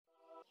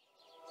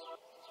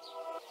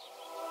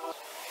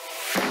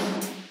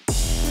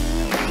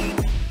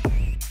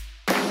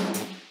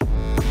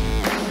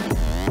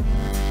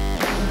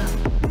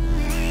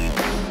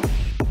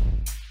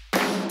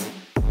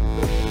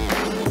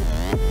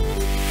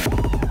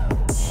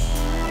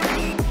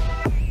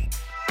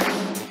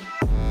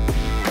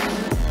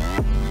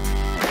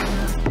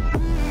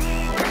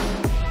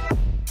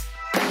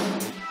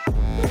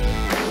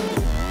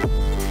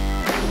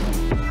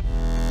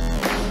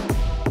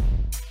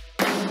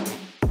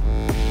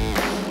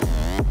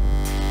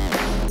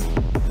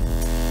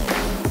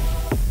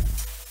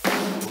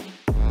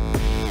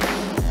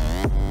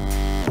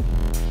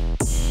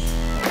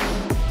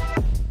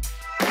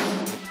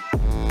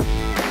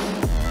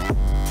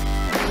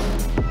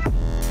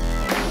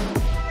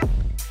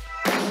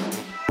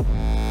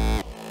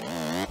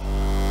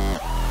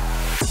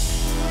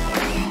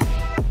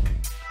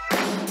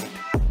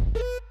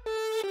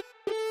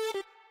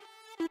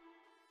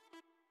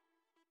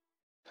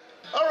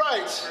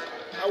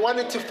want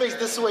it to face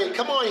this way.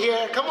 Come on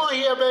here,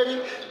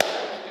 baby.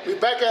 We're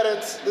back at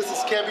it. This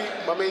is Kevin,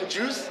 my man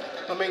Juice,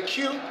 my man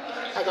Q.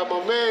 I got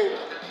my man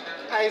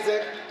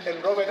Isaac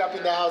and Robert up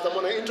in the house. I'm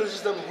gonna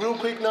introduce them real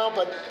quick now,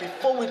 but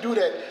before we do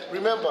that,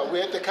 remember,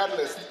 we're at the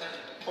Catalyst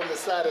on the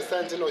side of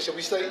Santon, or shall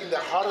we say in the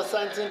heart of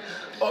Santon?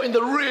 Or in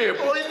the rib.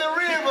 Or in the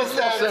rib of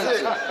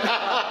Santon.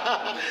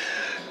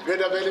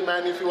 WRBL,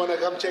 man, if you want to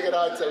come check it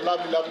out, it's a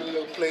lovely, lovely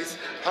little place.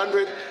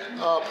 100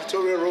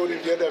 Pretoria Road in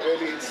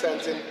WRBL in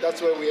Santon.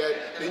 That's where we are.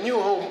 The new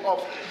home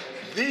of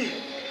the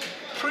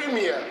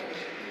premier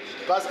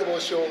basketball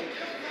show,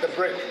 The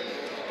Break.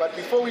 But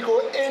before we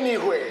go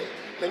anywhere,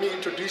 let me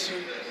introduce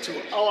you to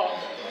our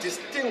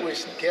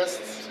distinguished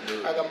guests.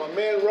 I got my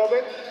man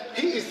Robert.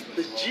 He is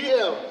the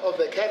GM of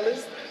the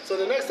Catalyst. So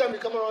the next time you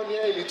come around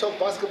here and you talk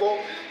basketball,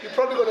 you're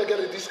probably going to get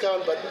a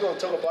discount, but we're going to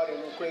talk about it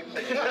real quick.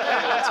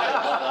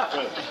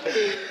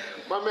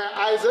 My man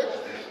Isaac,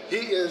 he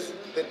is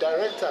the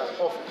director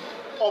of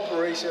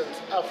Operations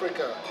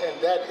Africa,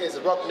 and that is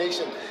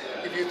RocNation.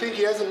 If you think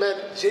he hasn't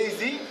met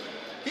Jay-Z,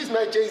 he's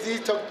met Jay-Z,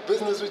 talked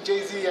business with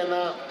Jay-Z, and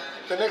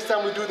the next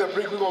time we do the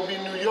break, we're going to be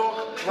in New York,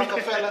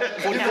 Rockefeller.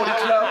 40-40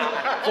 Club.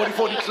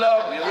 40-40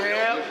 Club.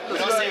 Yeah.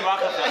 Don't say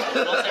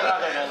Rockefeller. Don't say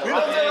Rockefeller. You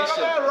don't say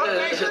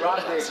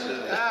Rockefeller?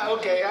 RocNation.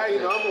 Okay,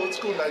 I'm old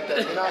school like that,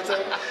 you know what I'm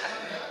saying?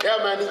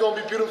 Yeah, man, it's going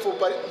to be beautiful.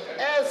 But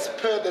as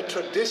per the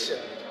tradition,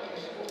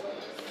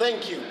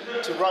 thank you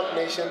to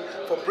RocNation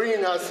for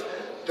bringing us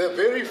the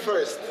very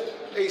first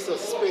Ace of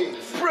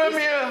Spades.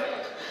 Premier.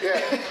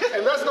 Yeah,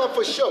 and that's not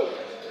for show.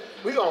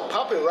 We're going to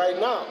pop it right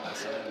now.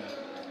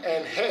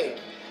 And hey,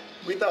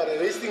 without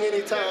wasting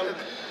any time,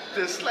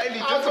 There's slightly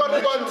I've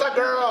got one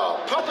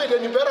girl. Pop it,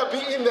 and you better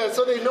be in there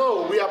so they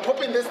know we are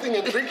popping this thing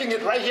and drinking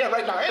it right here,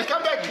 right now. Hey,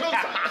 come back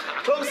closer,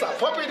 closer.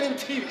 Pop it in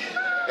TV.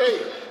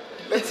 Hey,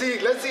 let's see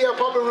her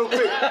pop it real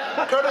quick.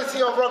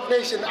 Courtesy of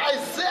RocNation.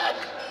 Isaac,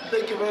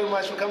 thank you very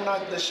much for coming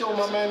out to the show,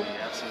 my man.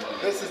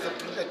 Absolutely. This is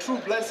a true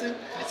blessing.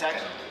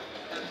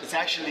 It's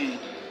actually,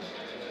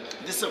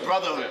 this is a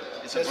brotherhood.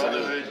 It's a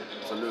brotherhood.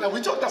 Right. And we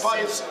talked about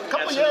it a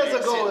couple years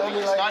ago. I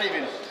mean, like, not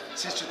even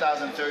since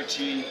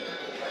 2013,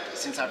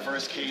 since I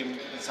first came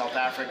in South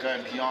Africa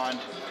and beyond.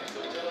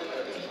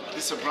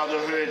 This is a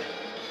brotherhood.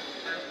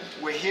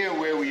 We're here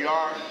where we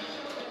are,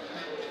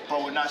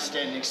 but we're not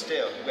standing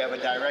still. We have a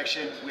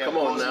direction. We have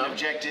goals and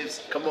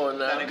objectives that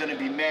are going to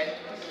be met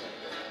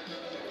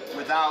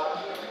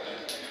without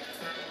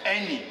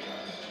any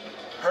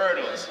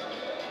hurdles.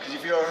 Because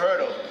if you're a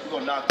hurdle, we're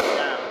going to knock you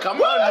down.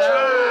 Come on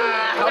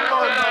now. Come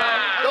on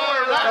now.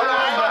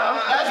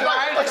 That's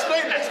right.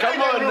 Explain Come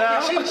on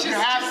now.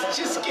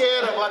 She's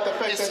scared about the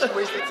fact that she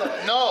wasted time.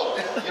 No,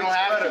 you don't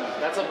have to.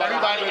 That's about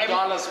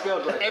 $100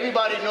 spilled right there.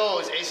 Everybody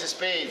knows Ace of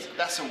Spades.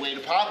 That's the way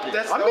to pop it.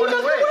 That's the only way.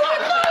 That's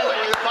the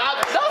way to pop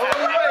it. That's the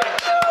only way.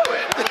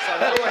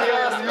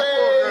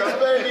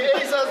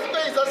 Ace of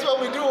Spades, that's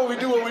what we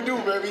do,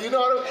 baby. You know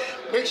what I mean?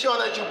 Make sure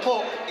that you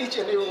pour each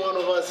and every one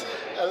of us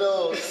a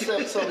little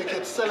sip so we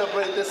can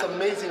celebrate this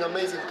amazing,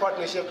 amazing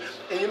partnership.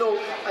 And you know,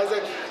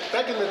 Isaac,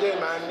 back in the day,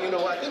 man, you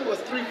know, I think it was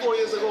 3-4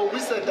 years ago, we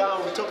sat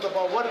down, we talked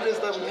about what it is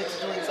that we need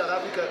to do in South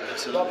Africa,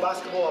 about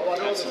basketball, about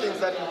all the things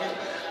that we do,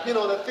 you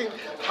know,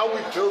 how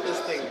we build this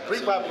thing,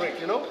 brick by brick,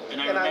 you know?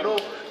 And I know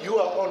you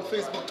are on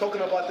Facebook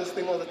talking about this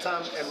thing all the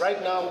time, and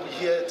right now we're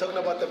here talking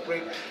about the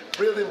break,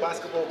 building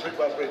basketball brick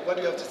by brick. What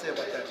do you have to say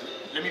about that?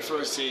 Let me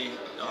first say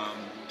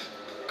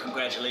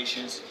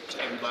congratulations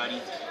to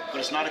everybody, but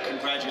it's not a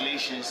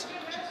congratulations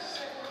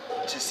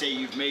to say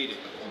you've made it.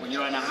 When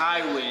you're on a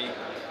highway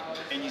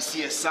and you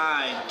see a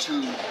sign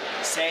to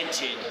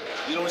Santon,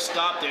 you don't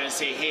stop there and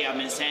say, hey, I'm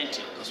in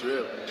Santon. That's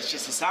real. It's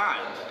just a sign.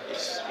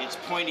 It's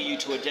pointing you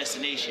to a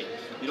destination.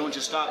 You don't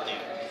just stop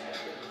there.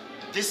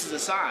 This is a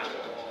sign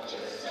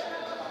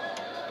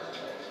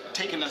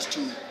taking us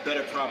to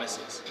better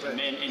promises and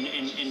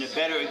a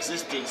better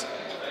existence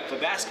for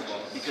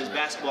basketball, because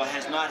basketball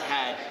has not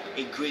had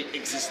a great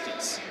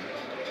existence.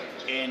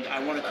 And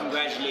I want to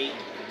congratulate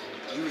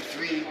you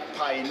three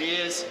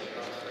pioneers.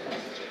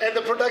 And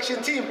the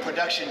production team.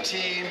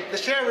 The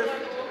sheriff.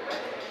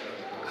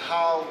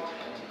 How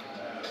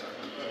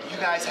you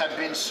guys have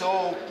been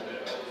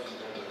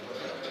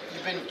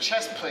you've been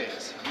chess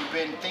players. You've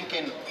been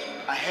thinking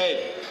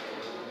ahead.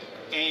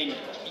 And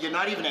you're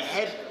not even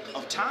ahead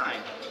of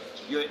time.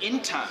 You're in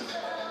time.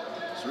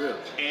 It's real.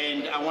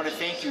 And I want to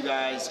thank you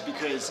guys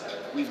because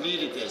we've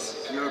needed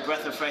this. You're a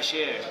breath of fresh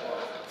air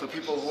for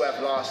people who have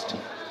lost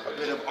a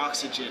bit of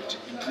oxygen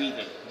in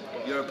breathing.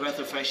 You're a breath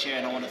of fresh air,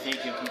 and I want to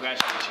thank you and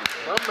congratulate you.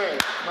 My man.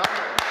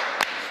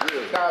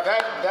 Now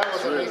that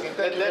was amazing.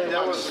 Thank you very much.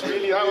 That was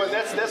really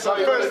that's how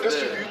you you to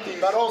distribute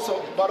these. But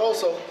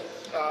also,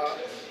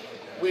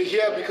 we're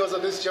here because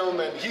of this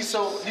gentleman. He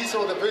saw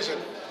the vision.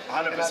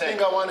 100%. And I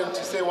think I want him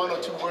to say 1 or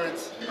 2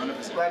 words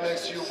 100%. right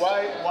next to you.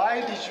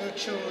 Why did you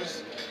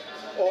choose,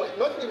 or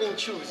not even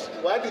choose,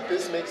 why did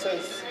this make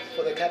sense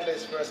for the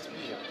Catalyst for us to be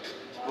here?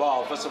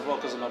 Well, first of all,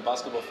 because I'm a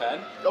basketball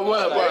fan.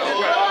 Well.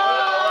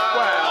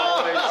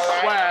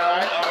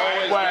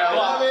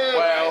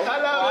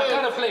 I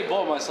kind of play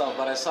ball myself. myself,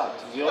 but I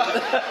sucked. You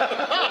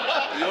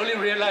only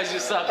realize you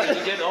suck when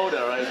you get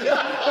older, right?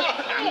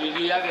 You're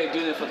younger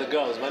doing it for the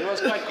girls, but it was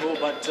quite cool.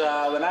 But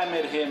when I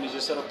met him, he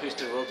just sort of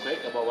pitched it real quick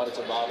about what it's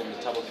about and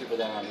the type of people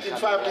that are on the In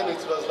 5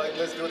 minutes, it was like,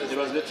 let's do this. It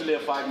was literally a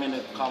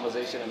 5-minute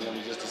conversation, and then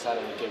we just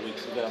decided, okay,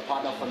 we're gonna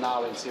partner for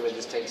now and see where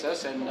this takes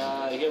us, and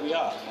here we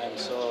are. And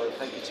so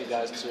thank you to you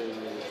guys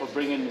for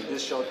bringing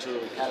this show to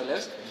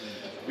Catalyst.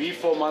 We're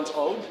 4 months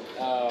old,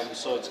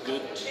 so it's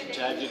good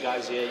to have you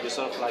guys here. You're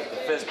sort of like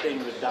the first thing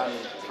we've done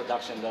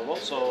production level.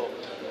 So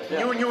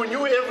yeah.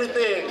 New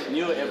everything.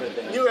 New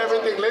everything. New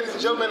everything. Ladies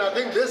and gentlemen, I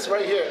think this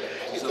right here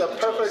is the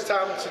perfect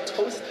time to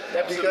toast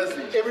because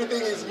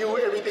everything is new,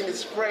 everything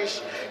is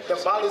fresh.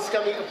 The BAL is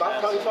coming, BAL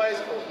qualifiers,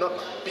 or not,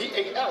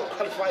 BAL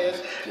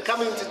qualifiers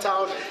coming to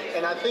town,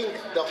 and I think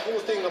the whole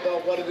thing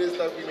about what it is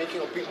that we're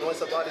making a big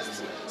noise about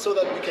is so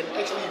that we can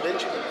actually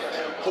eventually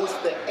host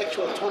the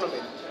actual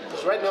tournament.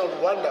 Because right now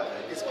Rwanda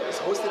is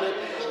hosting it,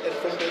 and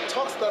from the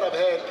talks that I've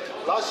had,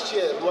 last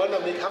year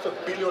Rwanda made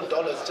 $500 million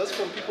just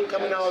from people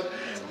coming out.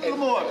 A little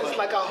more. It's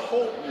like a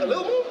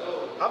little more?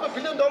 $500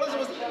 million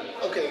was,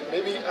 okay,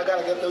 maybe I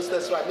gotta get those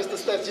stats right. Mr.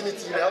 Stats, you need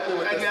to help me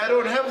with this. I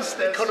don't have the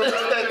stats. Economic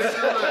stats.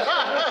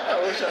 I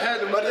wish I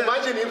had them. But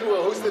imagine if we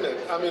were hosting it.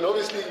 I mean,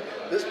 obviously,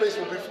 this place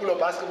will be full of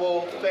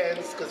basketball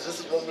fans because this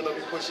is what we're gonna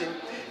be pushing,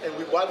 and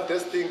we want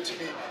this thing to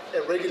be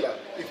a regular.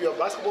 If you're a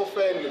basketball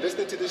fan, you're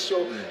listening to this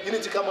show, you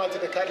need to come out to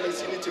the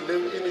Catalyst, you need to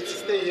live, you need to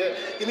stay here,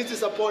 you need to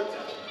support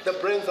the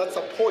brands that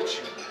support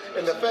you.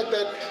 And the fact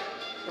that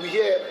we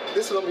here,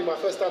 this will be my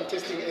first time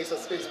tasting Ace of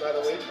Space, by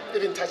the way,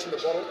 even touching the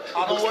bottle.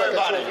 Don't worry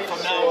about it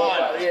from now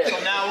on. Yeah.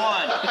 From now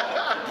on.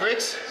 The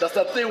bricks? That's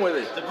the thing with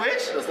it. The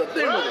bricks? That's the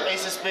thing with it.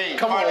 Ace of Spades.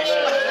 Come on, man.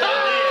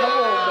 Come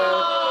on,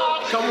 man.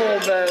 Come on,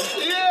 man.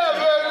 Yeah,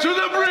 man. To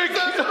the brick.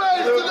 To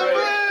the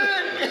brick.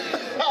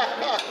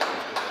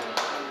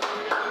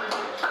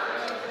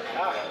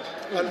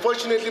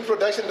 Unfortunately,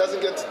 production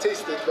doesn't get to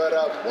taste it, but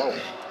Wow.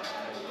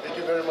 thank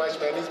you very much,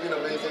 man. It's been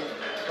amazing.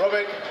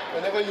 Robert,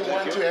 whenever you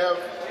want to have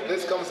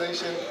this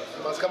conversation,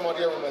 you must come out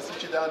here, we must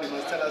sit you down, you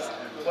must tell us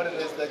what it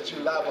is that you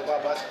love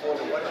about basketball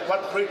and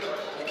what brick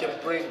you can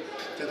bring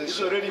to this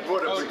show. He's already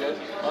brought a brick.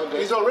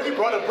 He's already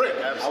brought a brick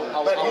that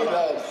he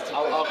loves.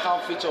 I'll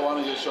come feature one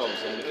of your shows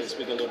and we can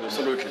speak a little bit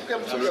more.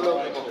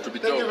 Absolutely.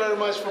 Thank you very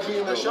much for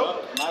being on the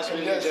show. Nice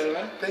meeting you, Yes,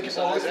 gentlemen. thank you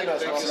for hosting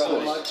us. Thank you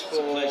so much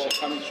for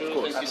coming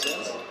through. Thank you,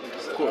 gents.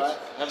 Of course.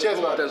 Cheers,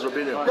 man. There's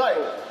Robinho. Right.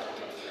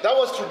 That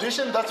was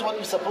tradition. That's what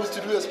we're supposed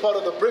to do as part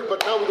of the break.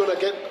 But now we're going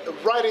to get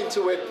right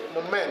into it.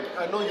 My man,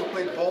 I know you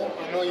played ball.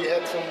 I know you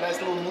had some nice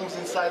little moves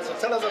inside. So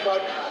tell us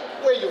about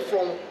where you're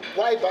from,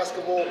 why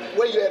basketball,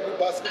 where you at with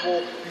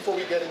basketball before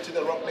we get into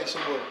the RocNation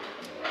world.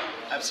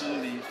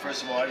 Absolutely.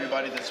 First of all,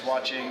 everybody that's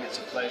watching, it's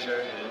a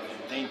pleasure, and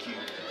thank you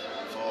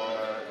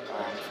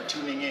for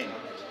tuning in.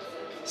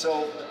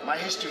 So my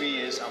history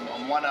is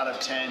I'm 1 out of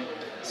 10.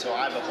 So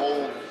I have a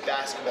whole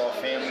basketball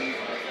family.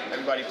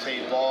 Everybody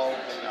played ball.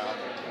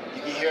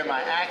 You can hear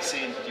my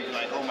accent. You're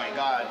like, oh my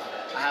God,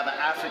 I have an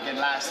African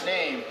last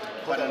name,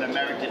 but an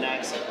American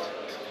accent.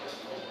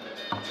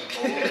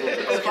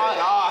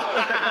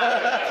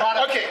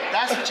 Okay,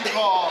 that's what you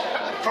call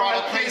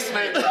product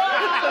placement.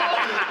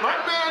 My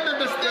man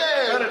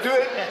understands. Gotta do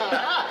it.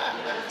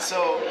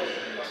 So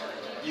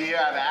you hear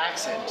I have an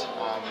accent.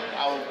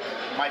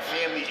 My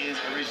family is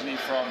originally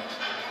from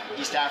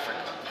East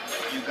Africa,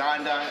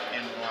 Uganda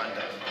and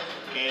Rwanda,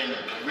 and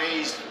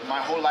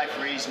my whole life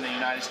raised in the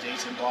United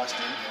States in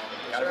Boston.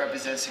 Gotta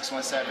represent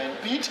 617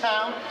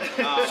 B-Town.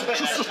 That's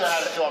still how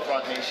to fill up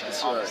RocNation,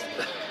 obviously.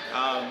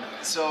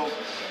 So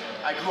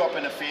I grew up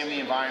in a family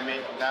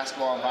environment,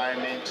 basketball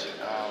environment,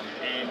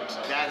 and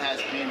that has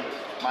been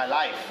my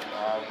life.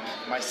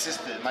 My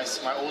sister, my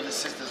oldest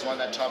sister is one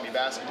that taught me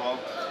basketball.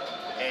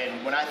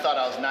 And when I thought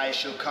I was nice,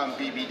 she'll come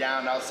beat me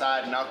down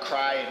outside, and I'll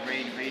cry in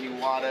rainy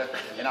water,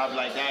 and I'll be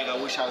like, dang,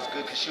 I wish I was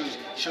good, because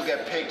she'll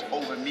get picked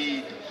over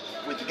me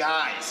with the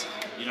guys.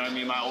 You know what I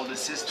mean? My older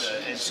sister.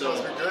 And so,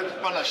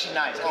 well, no, she's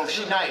nice. Oh,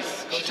 she's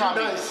nice. She taught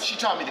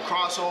me the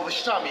crossover.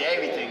 She taught me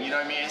everything. You know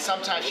what I mean? And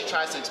sometimes she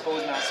tries to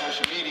expose me on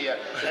social media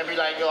and be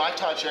like, yo, I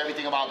taught you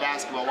everything about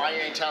basketball. Why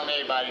you ain't telling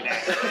everybody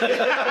that?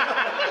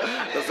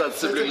 That's not It's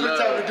a sibling good love.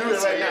 time to do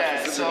it right now.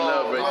 Yeah, So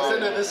I'll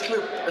send her this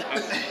clip.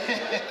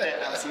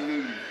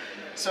 Absolutely.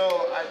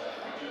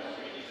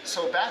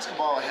 So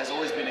basketball has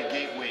always been a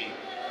gateway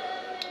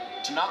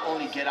to not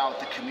only get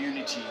out the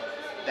community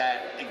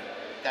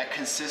that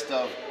consists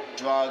of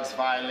drugs,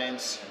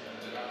 violence,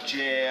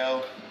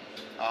 jail,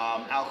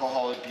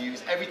 alcohol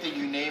abuse, everything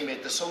you name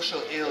it, the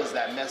social ills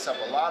that mess up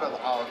a lot of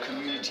our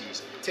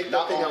communities. Take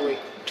that thing away.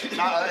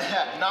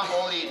 Not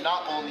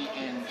only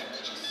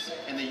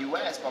in the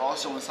U.S., but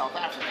also in South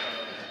Africa.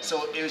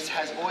 So it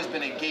has always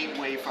been a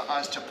gateway for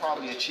us to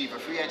probably achieve a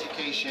free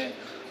education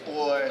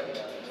or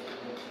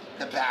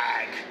the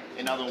bag,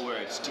 in other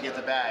words, to get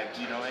the bag,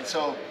 you know. And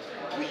so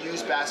we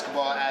use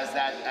basketball as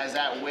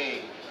that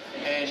way.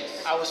 And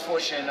I was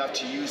fortunate enough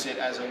to use it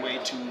as a way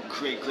to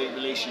create great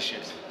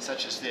relationships,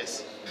 such as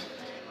this.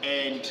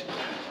 And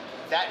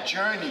that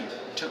journey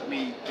took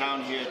me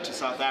down here to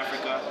South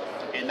Africa,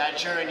 And that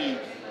journey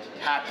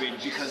happened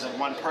because of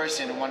one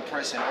person and one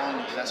person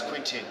only, that's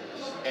Quinton.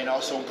 And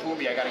also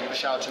Mpumi, I gotta give a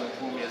shout out to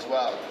Mpumi as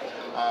well.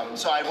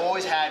 So I've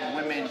always had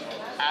women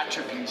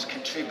attributes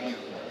contribute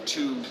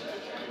to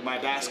my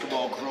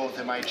basketball growth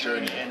and my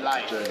journey in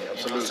life.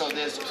 So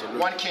there's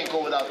one can't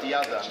go without the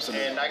other.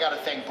 And I gotta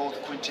thank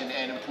both Quinton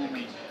and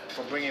Mpumi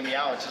for bringing me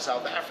out to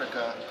South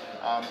Africa,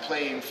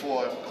 playing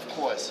for, of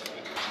course,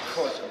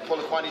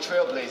 Polokwane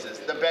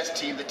Trailblazers, the best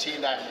team, the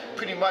team that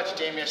pretty much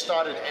Damien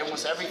started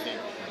almost everything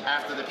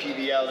after the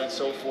PBL and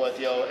so forth,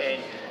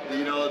 and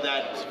you know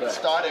that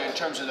started in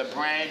terms of the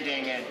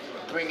branding and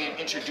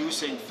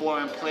introducing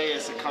foreign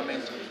players to come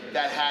in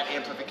that had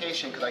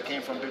amplification, because I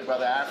came from Big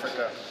Brother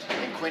Africa,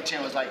 and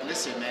Quinton was like,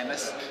 listen man,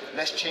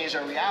 let's change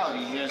our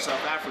reality here in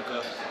South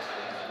Africa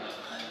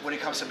when it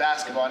comes to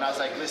basketball. And I was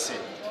like, listen,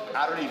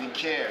 I don't even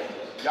care,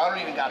 y'all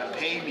don't even gotta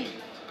pay me,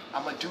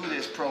 I'm gonna do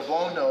this pro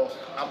bono,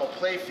 I'm gonna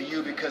play for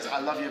you because I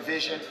love your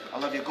vision, I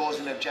love your goals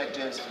and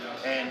objectives,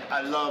 and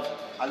I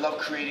love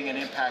creating an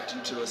impact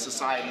into a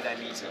society that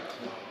needs it.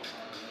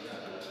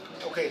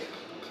 Okay,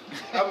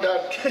 I'm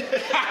done.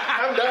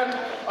 I'm done.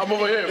 I'm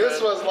over here,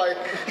 This man. was like,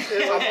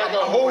 it was like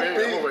a whole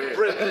big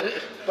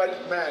break.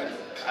 But man,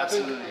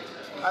 Absolutely.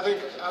 I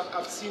think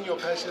I've seen your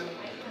passion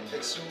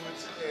exude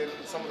in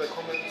some of the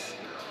comments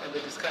and the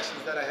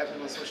discussions that are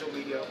happening on social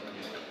media.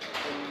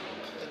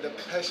 And the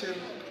passion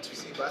to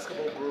see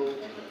basketball grow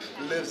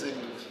lives in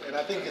you. And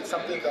I think it's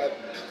something that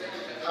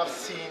I've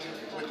seen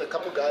with a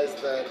couple guys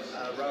that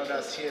are around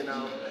us here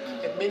now,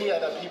 and many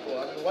other people.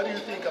 I mean, what do you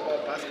think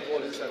about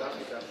basketball in South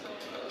Africa?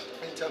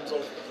 In terms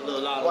of A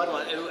little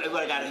louder.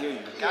 Everybody gotta hear you.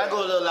 Gotta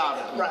go a little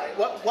louder. Right.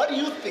 What do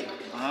you think?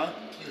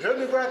 You heard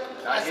me, Brad?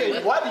 I hear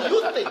said, what do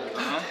you think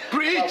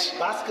Preach. of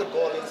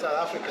basketball in South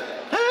Africa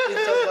in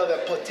terms of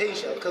the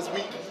potential? Because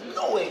we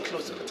nowhere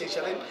close to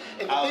potential. And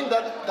the thing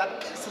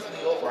that pisses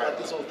me off about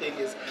this whole thing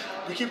is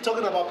we keep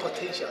talking about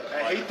potential.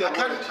 I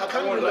can't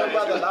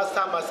remember the last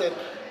time I said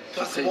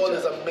basketball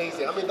is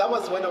amazing. I mean, that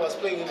was when I was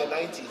playing in the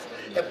 90s,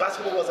 and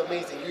basketball was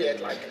amazing. You had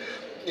like,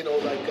 you know,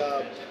 like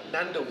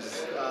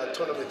Nando's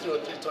tournament,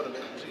 3-on-3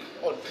 tournament,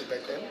 3-on-3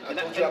 back then. And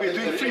we're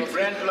doing free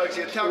brand plugs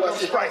here. Telcom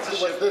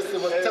It was this, it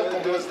was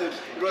Telcom. It was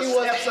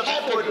EPSA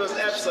before it was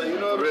EPSA, you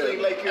know what I'm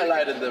saying? Like,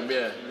 Highlighted them,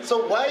 yeah.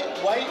 So why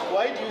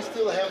do you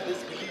still have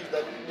this belief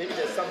that maybe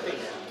there's something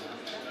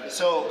here?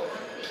 So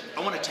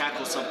I want to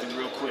tackle something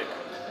real quick.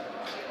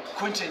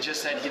 Quinton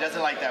just said he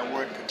doesn't like that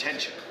word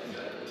potential.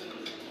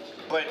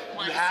 But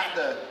you have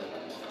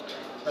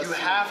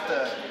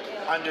to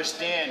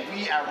understand,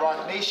 we at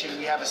RocNation,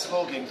 we have a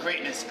slogan,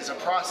 greatness is a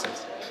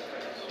process.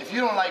 If you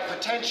don't like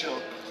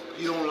potential,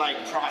 you don't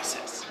like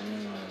process.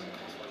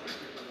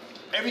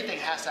 Everything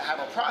has to have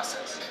a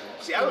process.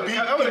 see, I would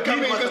have come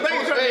in because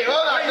things Hey,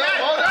 hold on.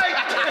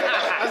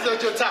 That's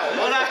not your time.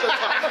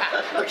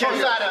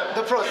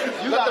 The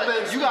process. You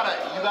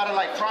gotta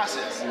like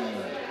process.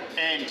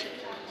 And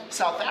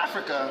South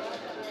Africa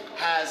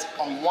has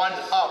a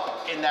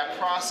one-up in that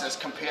process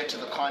compared to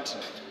the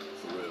continent.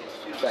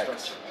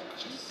 Facts.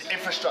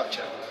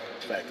 Infrastructure.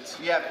 Facts.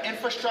 You have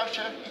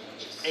infrastructure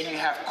and you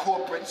have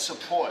corporate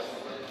support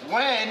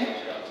when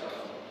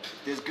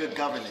there's good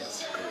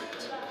governance.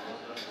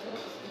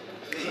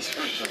 We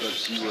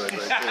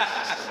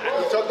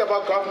talked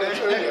about governance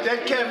earlier.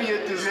 that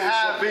caveat is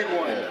a big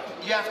one.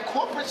 You have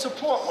corporate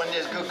support when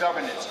there's good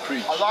governance.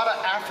 Preach. A lot of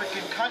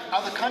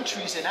other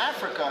countries in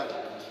Africa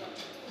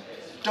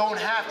don't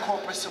have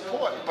corporate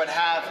support, but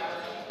have,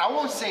 I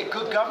won't say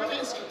good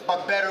governance,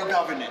 but better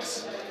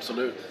governance.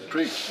 Absolute.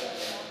 Preach.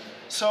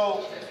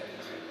 So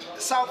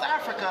South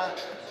Africa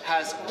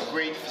has a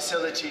great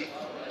facility.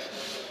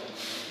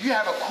 You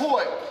have a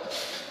court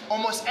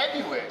almost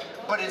everywhere,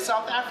 but in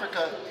South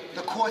Africa,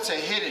 the courts are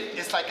hidden.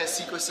 It's like a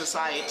secret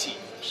society.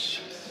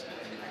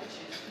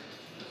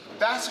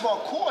 Basketball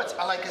courts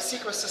are like a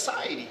secret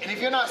society. And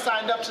if you're not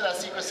signed up to that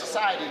secret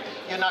society,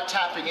 you're not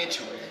tapping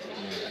into it.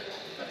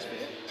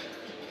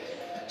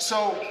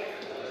 So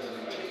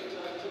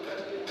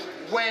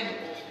when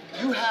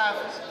you have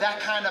that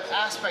kind of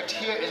aspect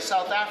here in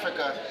South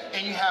Africa,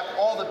 and you have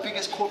all the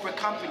biggest corporate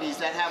companies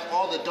that have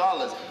all the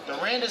dollars, the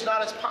Rand is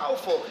not as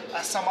powerful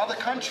as some other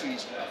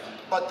countries,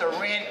 but the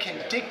Rand can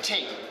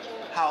dictate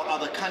how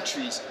other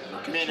countries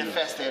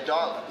manifest their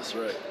dollar. That's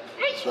right.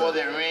 Or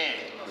their Rand.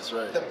 That's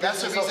right.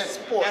 That's the reason.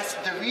 That's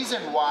the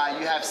reason why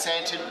you have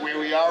Santon where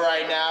we are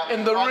right now.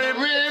 In the rim,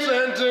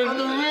 Santon. On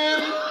the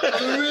rim.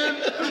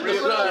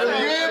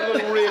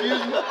 The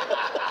rim.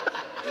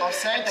 Of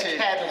Santon.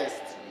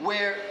 Catalyst.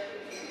 Where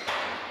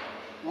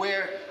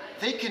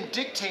they can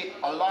dictate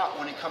a lot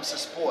when it comes to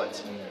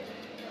sports.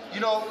 You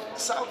know,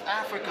 South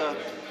Africa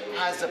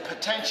has the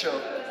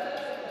potential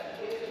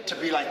to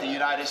be like the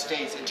United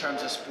States in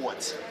terms of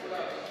sports,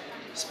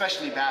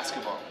 especially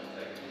basketball.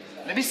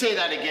 Let me say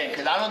that again,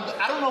 because I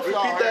don't know if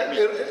y'all heard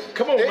me.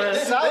 Come on, man.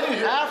 South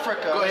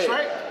Africa Go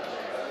ahead.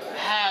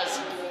 has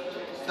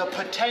the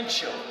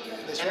potential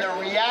and the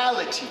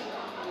reality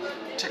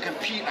to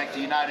compete like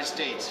the United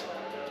States.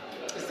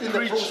 It's in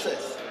the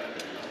process.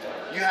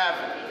 You have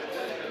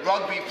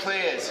rugby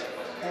players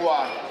who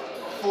are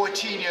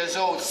 14 years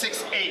old,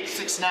 6'8",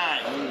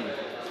 6'9".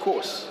 Of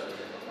course.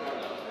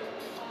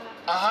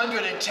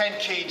 110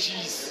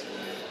 kgs.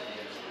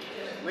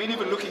 We ain't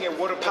even looking at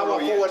water Power polo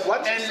forward yet.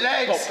 what? And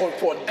legs. For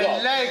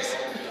And legs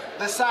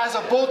the size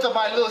of both of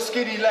my little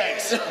skinny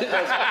legs.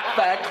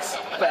 Facts.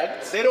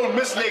 They don't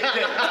miss leg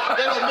day.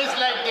 They don't miss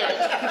like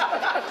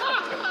that.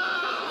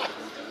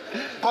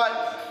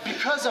 But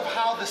because of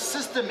how the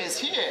system is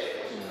here,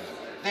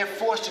 they're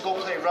forced to go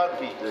play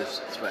rugby. Yes,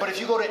 that's right. But if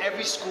you go to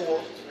every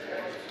school,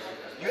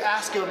 you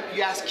ask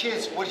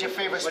kids, what's your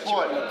favorite What you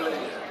sport? wanna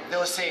play?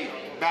 They'll say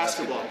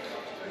basketball.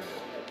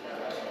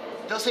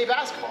 They'll say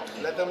basketball.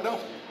 Let them know.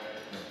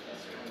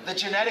 The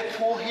genetic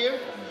pool here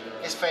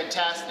is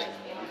fantastic.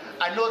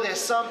 I know there's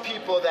some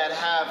people that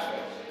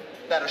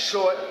are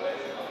short,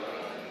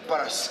 but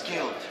are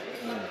skilled.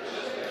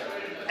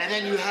 And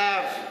then you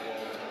have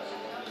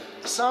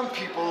some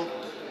people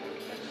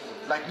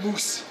like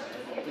Moose,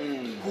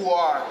 who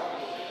are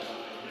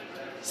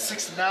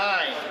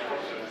 6'9",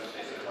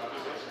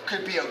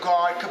 could be a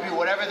guard, could be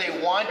whatever they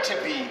want to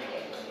be,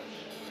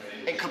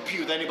 and compete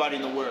with anybody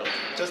in the world.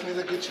 Just need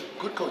a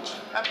good coach.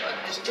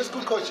 It's Just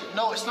good coaching.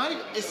 No, it's not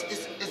even,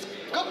 it's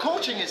good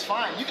coaching is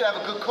fine. You can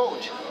have a good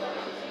coach,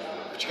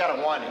 but you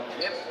gotta want it.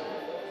 Yep.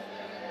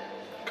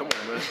 Come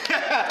on, man.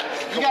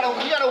 You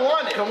gotta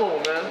want it. Come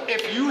on, man.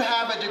 If you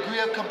have a degree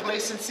of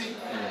complacency,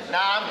 nah,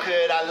 I'm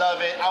good, I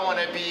love it, I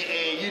wanna be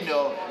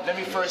let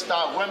me first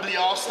start Wembley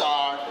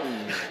All-Star,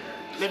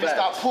 let me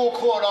start Pool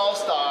Court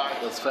All-Star,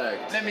 That's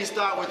fact. let me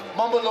start with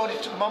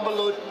Mumbalodi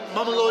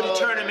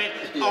Tournament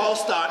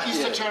All-Star,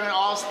 Easter Tournament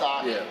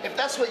All-Star. Yeah. If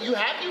that's what you're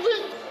happy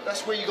with,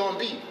 that's where you're gonna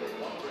be.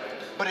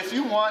 But if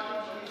you want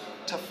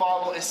to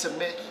follow and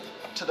submit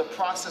to the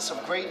process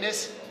of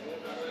greatness,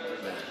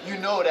 you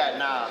know that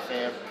now,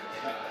 fam.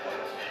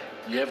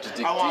 You have to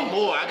dig I want deep.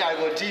 more. I gotta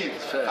go deep.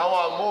 fair. I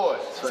want more.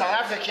 fair. South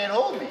Africa can't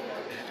hold me.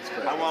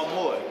 fair. I want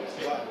more.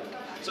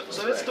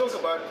 So let's talk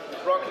about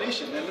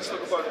RocNation, and let's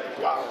talk about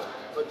Wow.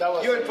 But that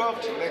was You're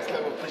involved. next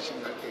level preaching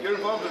right there. you're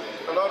involved with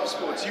a lot of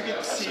sports. You get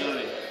to see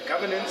Absolutely.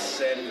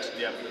 governance and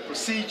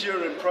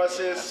procedure and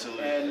process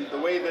Absolutely. and the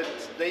way that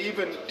they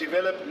even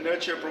develop,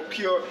 nurture,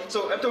 procure.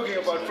 So I'm talking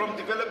about from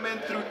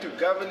development through to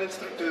governance,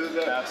 through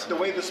to the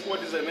way the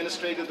sport is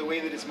administrated, the way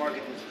that it's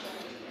marketed.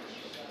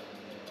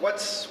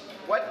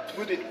 What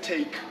would it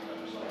take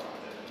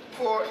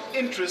for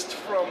interest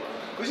from,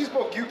 because you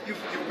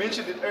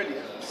mentioned it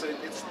earlier, so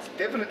it's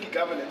definitely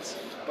governance,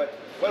 but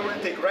what would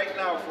it take right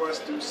now for us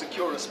to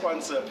secure a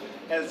sponsor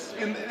as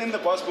in the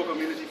basketball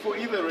community for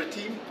either a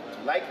team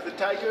like the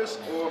Tigers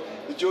or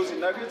the Jozi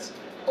Nuggets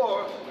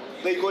or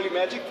the Igoli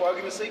Magic, for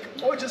argument's sake,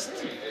 or just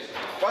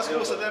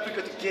Basketball South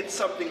Africa to get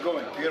something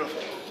going?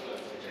 Beautiful.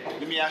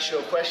 Let me ask you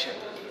a question.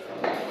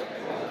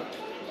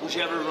 Would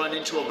you ever run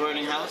into a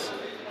burning house?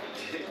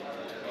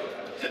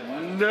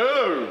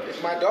 No.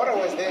 If my daughter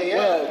was there, yeah.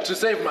 Well, to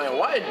save my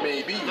wife,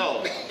 maybe.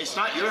 No, it's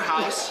not your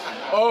house.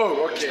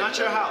 Oh, okay. It's not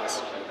your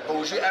house. But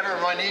would you ever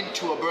run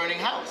into a burning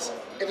house?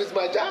 If it's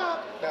my job,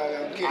 no,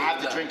 I'm kidding. I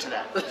have to drink to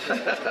that.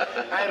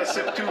 I had a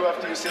sip too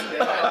after you said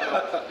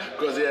that.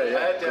 Because I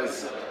had to have a 'cause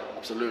sip.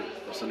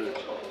 absolute.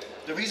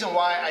 The reason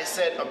why I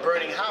said a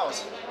burning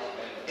house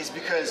is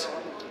because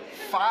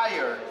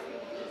fire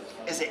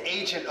is an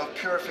agent of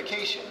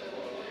purification.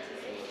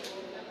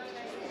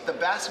 The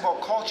basketball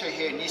culture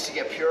here needs to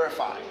get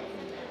purified.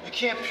 You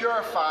can't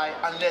purify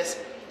unless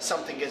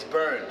something gets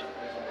burned.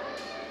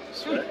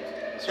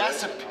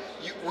 That's right.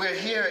 We're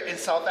here in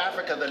South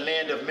Africa, the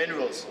land of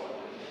minerals,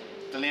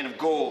 the land of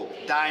gold,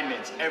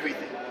 diamonds,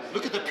 everything.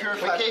 Look at the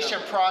purification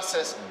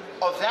process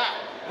of that,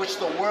 which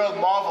the world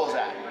marvels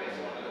at.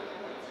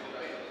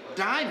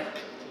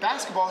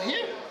 Basketball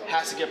here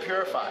has to get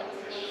purified.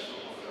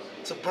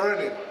 It's a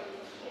burning.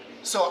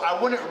 So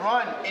I wouldn't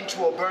run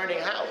into a burning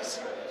house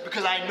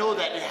because I know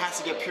that it has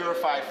to get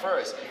purified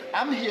first.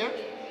 I'm here,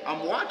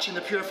 I'm watching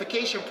the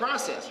purification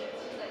process,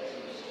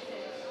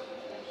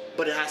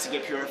 but it has to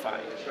get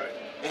purified. Right.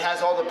 It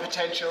has all the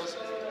potentials.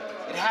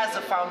 It has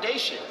the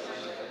foundation.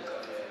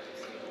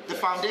 The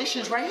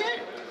foundation's right here.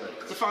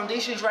 The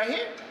foundation's right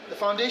here. The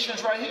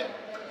foundation's right here.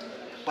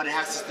 But it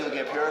has to still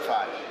get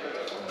purified.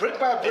 Brick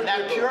by brick. And that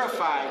we go.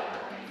 purified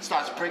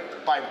starts brick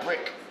by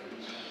brick.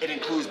 It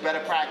includes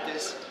better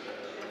practice,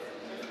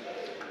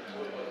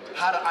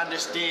 how to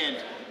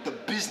understand the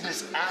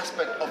business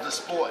aspect of the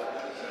sport.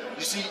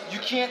 You see, you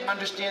can't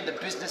understand the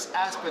business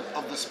aspect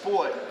of the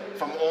sport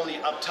from only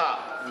up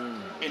top.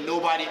 And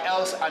nobody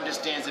else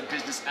understands the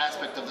business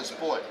aspect of the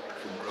sport.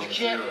 You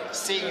can't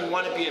say you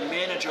want to be a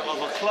manager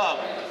of a club,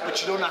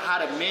 but you don't know how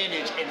to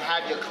manage and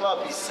have your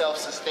club be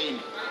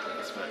self-sustaining.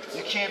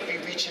 You can't be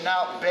reaching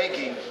out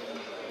begging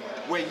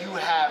where you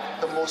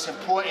have the most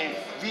important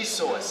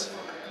resource,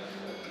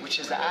 which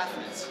is the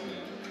athletes,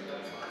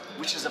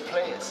 which is the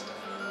players.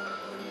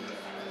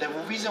 The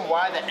reason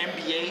why the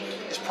NBA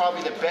is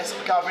probably the best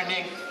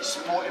governing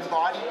sporting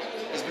body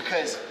is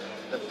because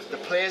the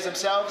players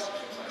themselves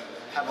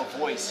have a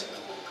voice.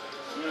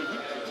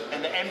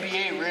 And the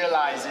NBA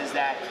realizes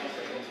that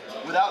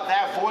without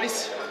that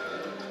voice,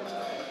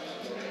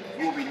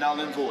 we will be null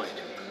and void.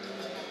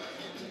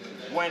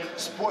 when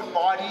sport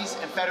bodies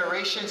and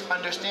federations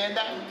understand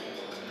that,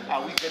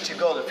 we good to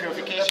go. The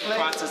purification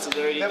process is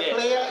already there. The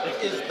player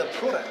is the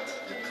product.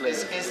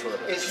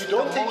 If you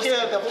don't take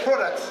care of the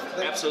product,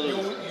 then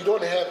absolutely, you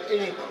don't have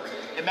anything.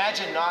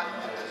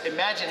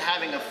 Imagine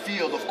having a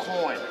field of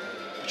corn,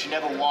 but you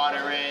never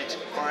water it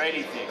or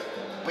anything,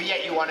 but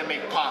yet you want to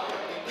make pop.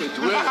 It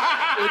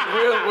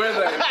will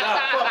wither and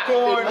die.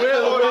 Popcorn, It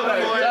will wither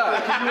and corn die.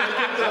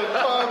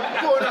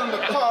 corn on the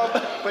cob,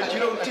 but you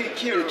don't take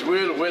care of it. It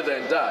will wither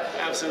and die.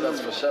 Absolutely.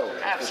 That's for sure.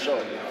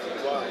 Absolutely. For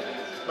sure. Wow.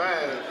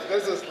 Man,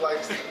 this is like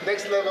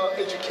next level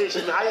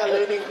education, higher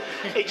learning,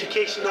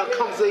 educational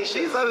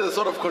conversation. These are the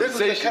sort of conversations.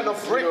 This is the kind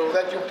of break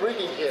that you're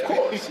bringing here. Of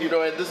course,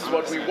 and this is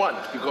what we want,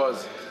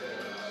 because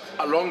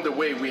along the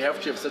way we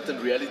have to have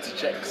certain reality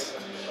checks.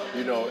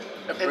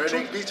 A burning,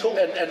 truth be told.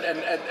 and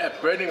a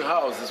burning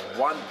house is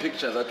one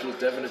picture that will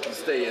definitely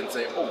stay and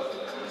say, oh,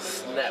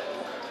 snap.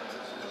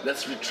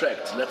 Let's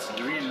retract, let's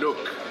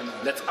relook,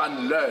 let's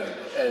unlearn,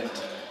 and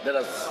let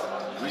us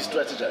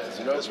re-strategize,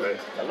 That's right.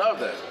 I love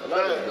that. I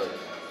love that.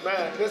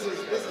 Man, this is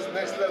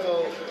next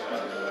level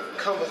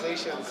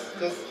conversations,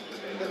 because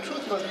the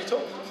truth must be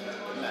told.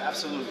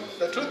 Absolutely.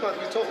 The truth must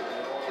be told.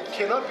 It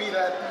cannot be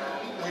that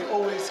we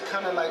always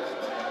kind of like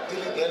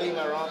dilly-dallying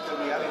around the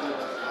reality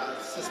of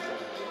our system.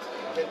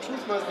 The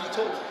truth must be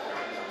told.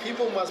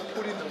 People must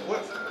put in the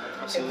work.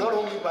 Absolutely. And not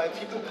only by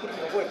people putting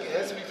the work, it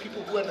has to be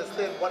people who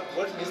understand what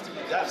work needs to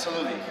be done.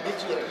 Absolutely.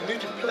 You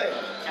need to plan.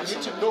 You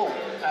need to know.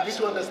 You need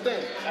to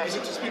understand. You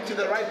need to speak to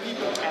the right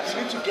people. You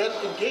need to get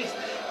engaged.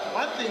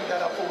 One thing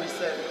that I've always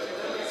said,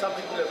 some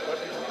people have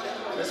gotten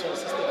this whole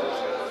system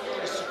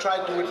is to try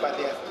to do it by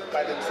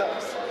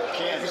themselves.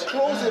 If you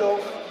close it off,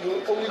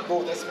 you'll only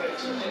go this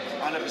much.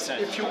 100%.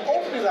 If you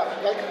open it up,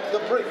 like the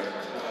break,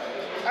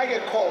 I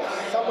get calls.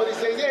 Somebody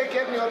says, "Yeah,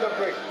 get me on the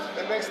break."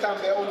 The next time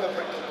they're on the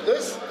break.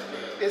 This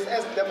is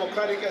as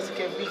democratic as it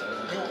can be.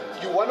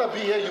 You want to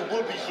be here, you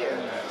will be here,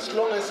 as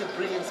long as you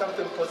bring in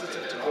something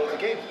positive to grow the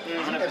game.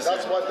 100%. And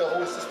that's what the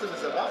whole system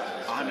is about.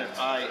 100.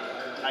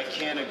 I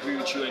can't agree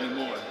with you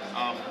anymore.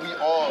 We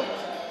all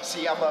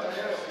see.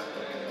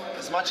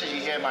 As much as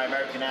you hear my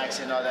American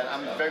accent and all that,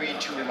 I'm very in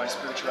tune with my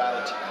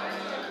spirituality,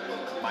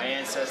 my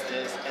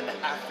ancestors, and the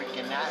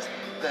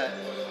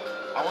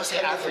I won't say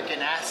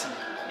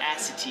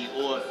Africanacity,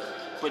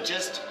 but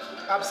just.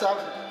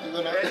 Absolutely. You're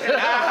gonna. I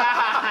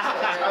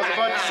was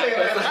about to say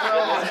that.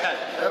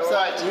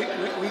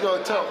 Absolutely. We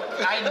gonna talk.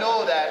 I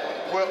know that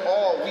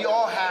we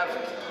all have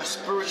a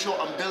spiritual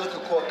umbilical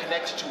cord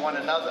connected to one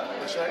another.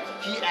 That's right.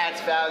 He adds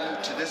value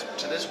to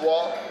this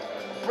wall,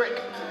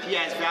 brick. He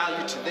adds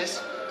value to this,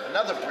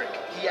 another brick.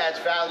 He adds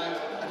value,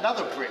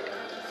 another brick.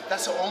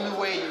 That's the only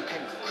way you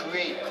can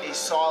create a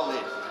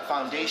solid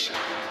foundation.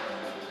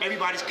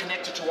 Everybody's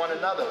connected to one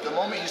another. The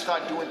moment you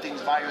start doing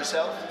things by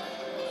yourself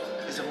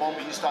is the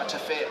moment you start to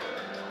fail.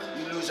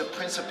 You lose the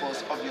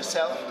principles of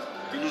yourself.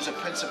 You lose the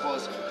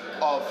principles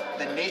of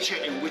the nature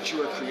in which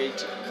you are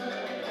created.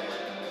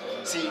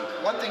 See,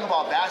 one thing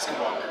about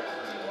basketball,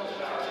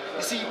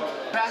 you see,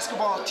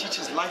 basketball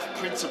teaches life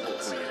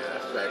principles.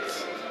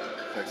 Facts.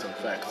 Facts on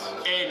facts.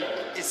 And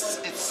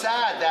it's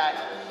sad that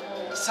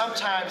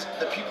sometimes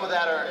the people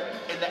that are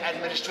in the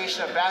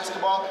administration of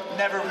basketball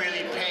never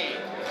really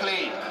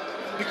played.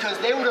 Because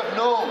they would have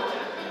known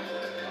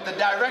the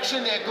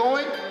direction they're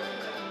going,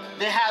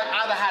 they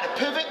either had to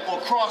pivot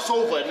or cross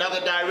over another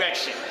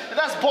direction. And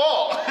that's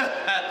ball.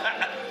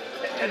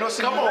 And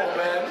also, Come on,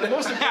 man. The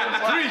most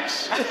important part,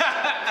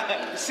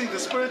 see, the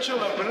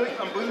spiritual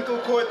umbilical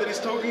cord that he's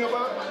talking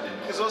about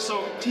is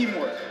also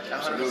teamwork.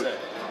 100%.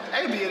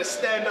 I can be a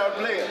standout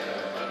player.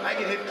 I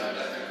can hit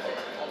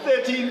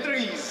 13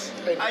 threes.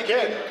 I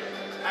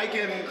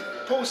can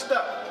post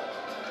up.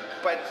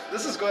 But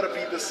this has got to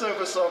be the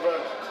service of a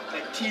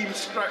team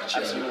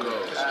structure.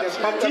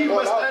 The team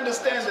must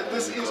understand that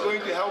this is going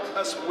to help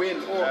us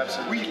win, or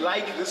we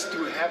like this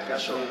to happen.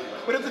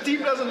 But if the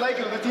team doesn't like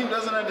it, if the team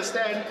doesn't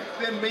understand,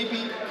 then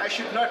maybe I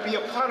should not be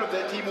a part of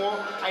that team, or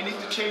I need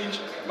to change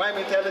my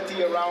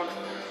mentality around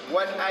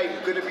what I'm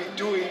going to be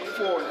doing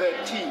for the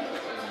team.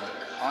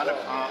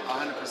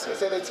 100%.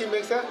 So the team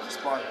makes that?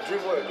 Smart.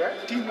 Dream work,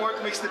 right?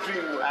 Teamwork makes the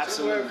dream work.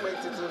 Absolutely. Teamwork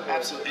makes the dream work.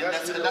 Absolutely.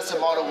 And that's the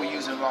model we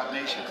use in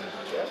RocNation.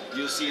 Yeah.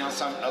 You'll see on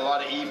a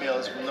lot of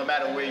emails, no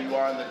matter where you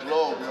are on the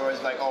globe, you're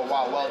always like, oh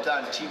wow, well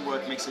done.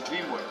 Teamwork makes the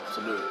dream work.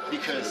 Absolutely.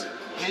 Because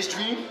his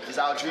dream is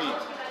our dream.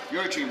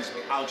 Your dream is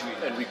our dream.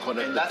 And we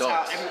connect and the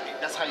dots.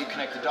 That's how you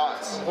connect the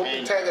dots. I hope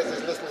the Tigers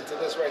is listening to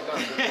this right now.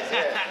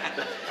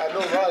 Because, I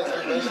know Rod is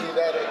mentioning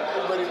that, and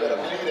everybody better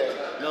believe that.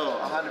 No,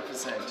 100%.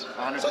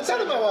 100%. So tell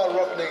them about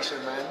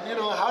RocNation, man.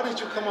 How did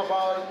you come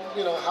about?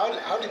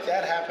 How did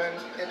that happen?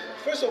 And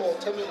first of all,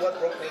 tell me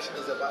what RocNation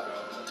is about.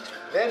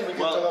 Then we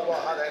can talk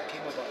about how that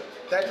came about.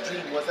 That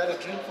dream, was that a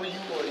dream for you,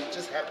 or it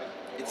just happened?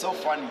 It's so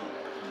funny.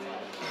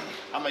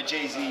 I'm a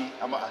Jay-Z.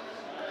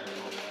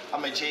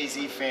 I'm a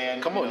Jay-Z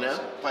fan. Come on now.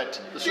 But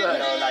That's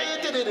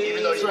right.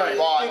 even though he's my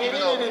boss,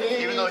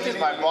 even though he's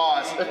my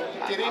boss,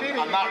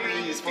 I'm not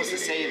really supposed to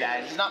say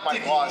that. He's not my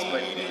boss,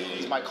 but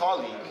he's my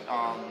colleague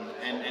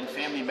and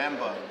family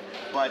member.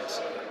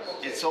 But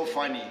it's so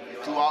funny.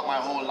 Throughout my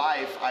whole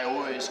life, I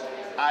always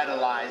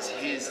idolized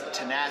his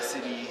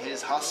tenacity,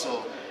 his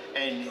hustle,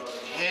 and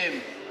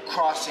him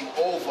crossing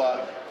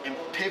over and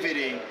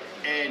pivoting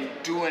and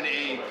doing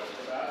a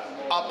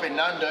up and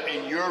under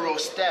and Euro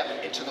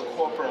step into the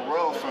corporate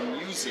world from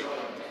music.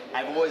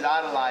 I've always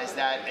idolized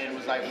that and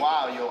was like,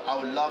 wow, yo, I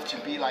would love to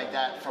be like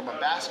that from a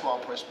basketball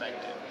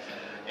perspective.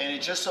 And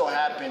it just so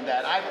happened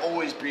that I've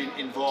always been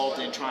involved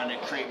in trying to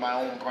create my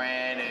own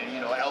brand and, you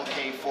know,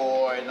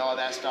 LK4 and all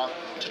that stuff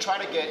to try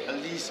to get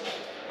at least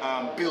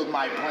build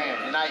my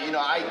brand. And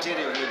I did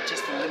it with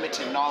just the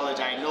limited knowledge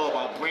I know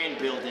about brand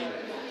building.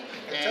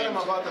 And tell them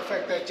about the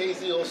fact that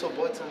Jay-Z also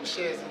bought some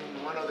shares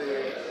in one of the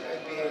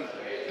NBA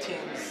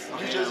teams,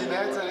 Jozi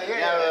Nuggets.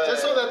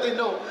 Just so that they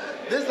know,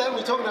 this that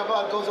we're talking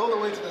about goes all the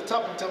way to the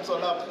top in terms of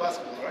love of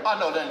basketball, right? Oh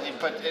no,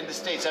 but in the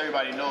States,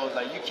 everybody knows,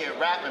 like, you can't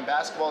rap, and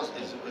basketball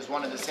is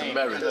one of the same.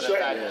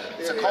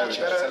 It's a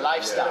culture, it's a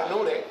lifestyle. I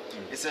know that.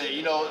 It's a,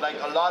 you know, like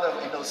a lot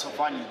of, you know, so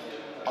funny,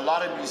 a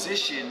lot of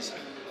musicians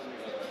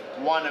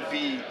want to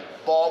be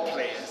ball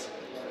players,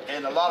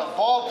 and a lot of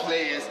ball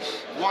players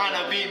want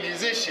to be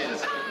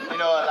musicians. You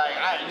know, like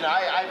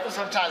I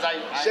sometimes I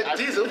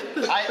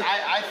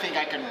think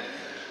I can rap.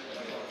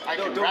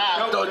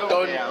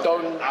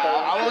 Don't. I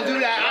won't do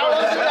that. I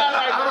won't do that.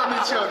 Like,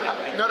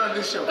 Not on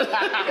this show.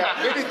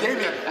 Yeah, maybe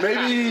Damien.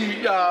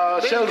 Maybe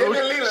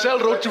Shell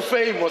Road to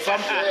Fame or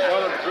something.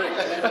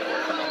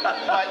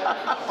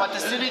 But the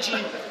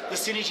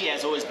synergy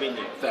has always been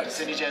there. Facts.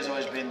 The synergy has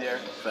always been there.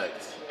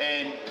 Facts.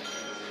 And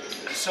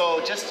so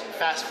just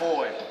fast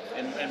forward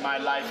in my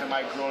life and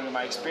my growing and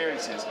my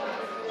experiences,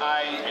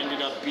 I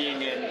ended up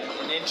being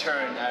an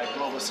intern at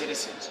Global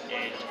Citizens.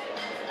 And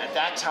at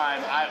that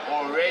time, I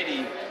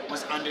already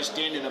was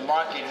understanding the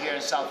market here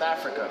in South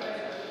Africa.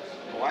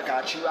 Oh, I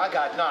got you.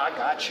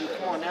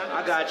 Come on now.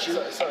 I got you.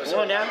 Come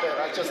on now.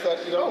 I just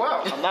thought, you know,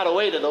 wow. I'm not a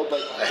waiter though,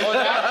 but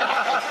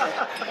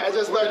I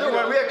just thought, you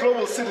know, we're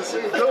global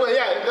citizens. No,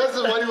 yeah, that's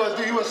what he was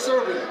doing. He was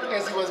serving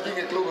as he was being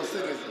a global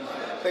citizen.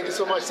 Thank you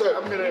so much, sir.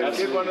 I'm gonna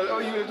get one. Oh,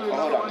 you gonna do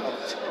another one?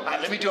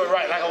 Let me do it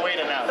right, like a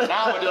waiter now.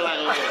 Now I'm gonna do it like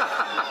a waiter.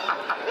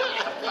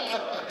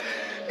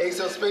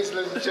 Ace of Space,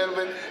 ladies and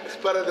gentlemen, it's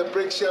part of the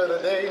break show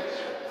today.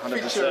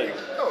 100%. Featuring.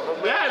 Oh,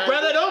 Yeah,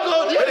 brother, don't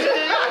go. Check it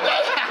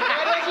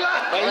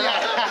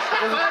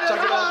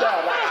out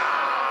down.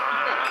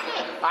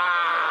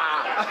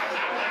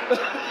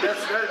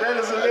 That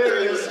is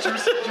hilarious.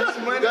 Juice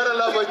money. You gotta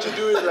love what you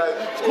do in life.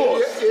 Of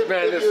course.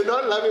 If you're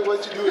not loving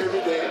what you do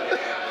every day,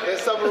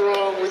 there's something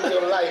wrong with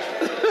your life.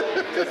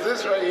 Because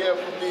this right here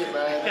for me,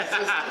 man, it's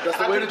just,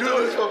 I can do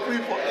this for free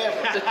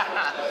forever.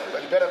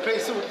 But you better pay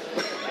soon.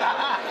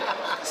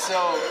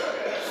 So,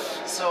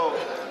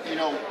 you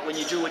know, when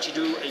you do what you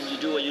do and you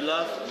do what you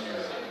love,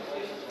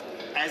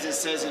 as it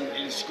says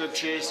in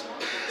scriptures,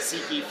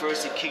 seek ye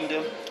first the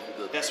kingdom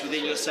that's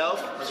within yourself.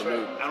 That's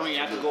right. I don't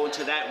even have to go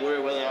into that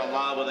word, whether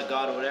Allah, whether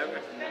God, or whatever.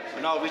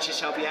 But all riches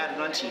shall be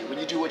added unto you. When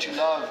you do what you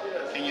love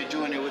and you're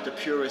doing it with the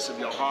purest of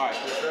your heart,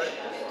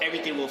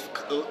 everything will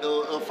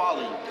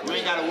follow you. You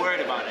ain't got to worry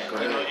about it.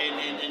 You know,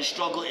 and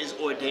struggle is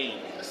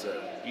ordained. Yes, sir.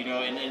 You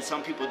know, and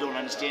some people don't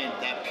understand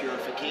that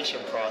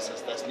purification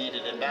process that's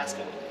needed in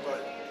basketball.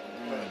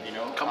 You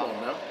know, Come on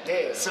now.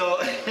 Yeah. So,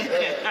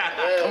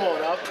 Come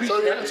on now. Preach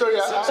that. So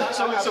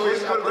we're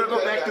going to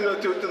go back to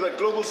the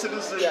global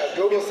citizen. Yeah,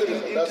 global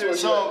citizen. That's what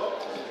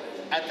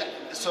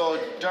so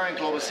during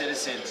Global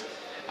Citizens,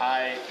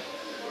 I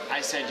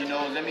said, you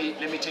know, let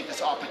me take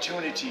this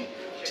opportunity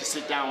to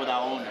sit down with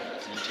our owner,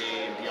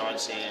 DJ and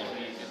Beyonce, and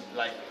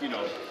like, you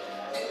know,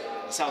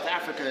 South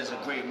Africa is a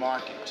great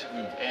market,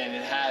 and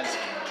it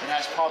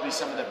has probably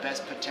some of the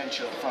best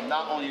potential from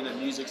not only the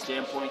music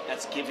standpoint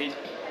that's given,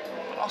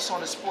 but also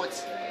on the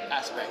sports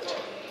aspect.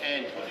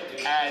 And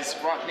as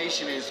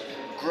RocNation is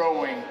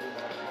growing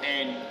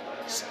and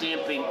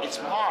stamping its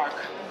mark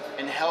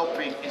and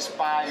helping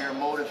inspire,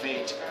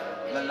 motivate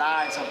the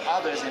lives of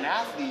others and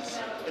athletes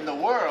in the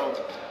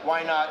world,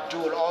 why not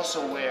do it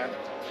also where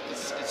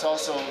it's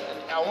also,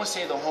 I won't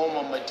say the home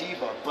of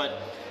Madiba,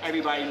 but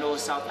everybody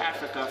knows South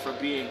Africa for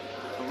being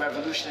a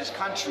revolutionist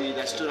country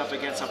that stood up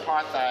against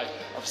apartheid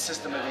of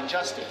system of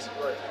injustice.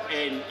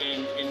 And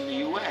in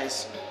the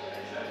US,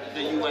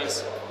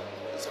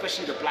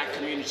 especially the black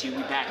community,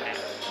 we back that.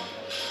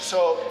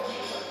 So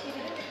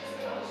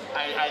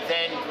I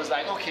then was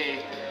like,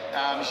 okay,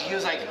 he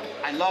was like,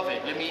 I love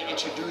it. Let me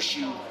introduce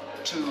you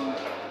to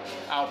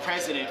our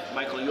president,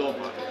 Michael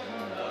Yorba,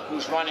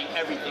 who's running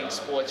everything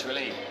sports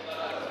related.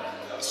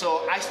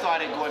 So I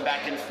started going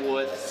back and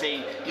forth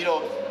saying, you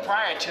know,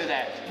 prior to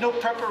that, you know,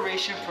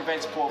 preparation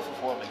prevents poor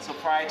performance. So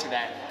prior to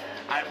that,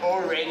 I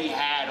already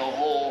had a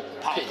whole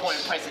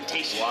PowerPoint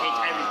presentation, pitch,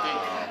 everything.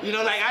 You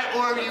know, like I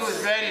already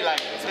was ready,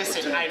 like,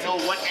 listen, I know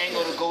what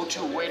angle to go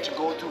to, where to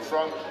go to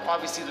from.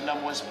 Obviously the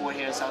 #1 sport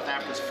here in South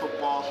Africa is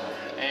football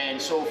and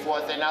so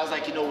forth. And I was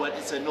like, you know what,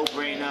 it's a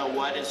no-brainer,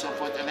 what, and so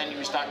forth. And then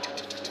you start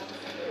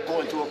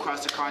going through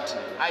across the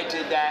continent. I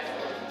did that.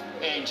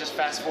 And just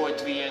fast forward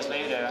 3 years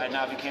later, I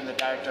now became the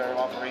director of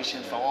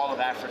operations for all of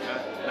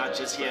Africa, not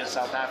just here in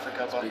South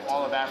Africa, but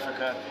all of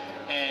Africa.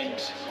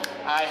 and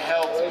I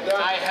help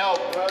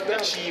Well done.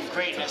 achieve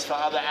greatness for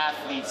other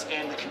athletes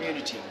in the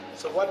community.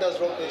 So what does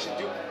RocNation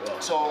do?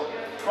 So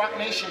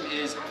RocNation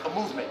is a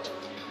movement.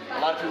 A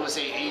lot of people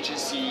say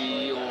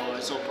agency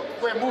or so.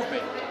 We're a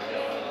movement.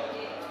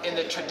 In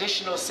the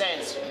traditional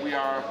sense,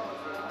 we're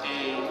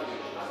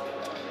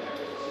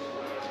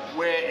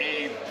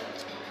a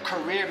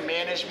career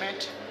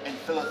management and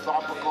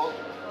philanthropical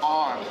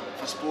arm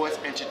for sports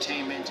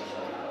entertainment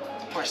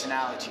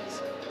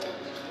personalities.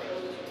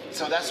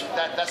 So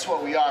that's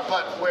what we are,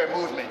 but we're a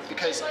movement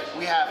because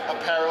we have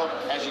apparel,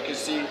 as you can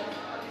see.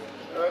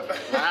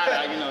 Paper.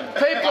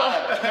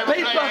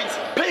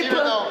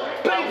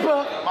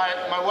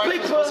 My wife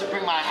was supposed to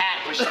bring my hat,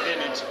 but she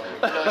didn't.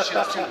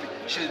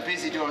 She was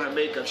busy doing her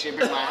makeup. She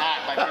didn't bring my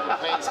hat, my paper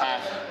planes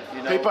hat.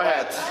 Paper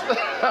hats.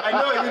 I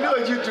know, you know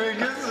what you're doing.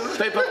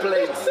 Paper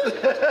plates.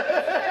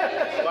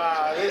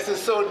 Wow, this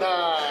is so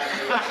nice.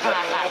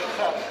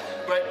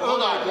 But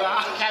hold on,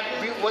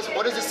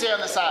 what does it say on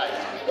the side?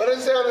 What does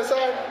it say on the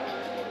side?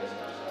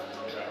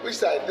 Which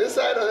side? This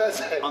side or that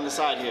side? On the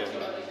side here,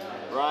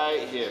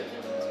 right here.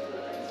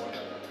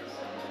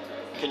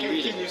 Can you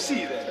read Can it? you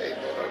see that? Hey,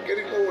 man, I'm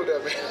getting older,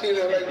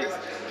 man. Like this.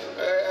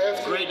 I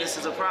have to. Greatness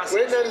is a process.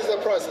 Greatness is a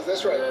process.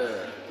 That's right.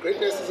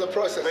 Greatness is a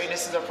process.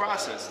 Greatness is a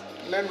process.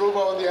 Land Rover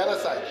on the other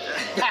side.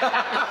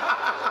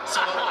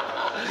 So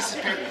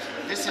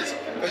this is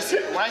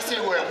when I say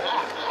we're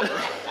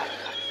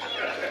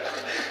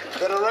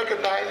Better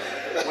recognize.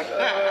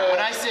 when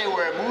I say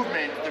we're a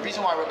movement, the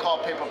reason why we're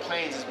called Paper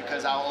Planes is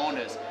because our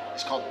owners,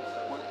 it's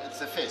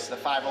the FIST, the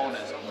 5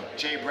 owners.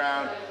 Jay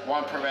Brown,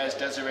 Juan Perez,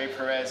 Desiree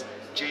Perez,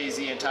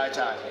 Jay-Z, and Tai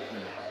Tai.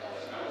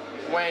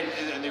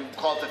 And they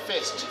call it the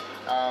FIST.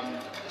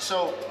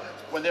 So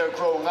when they were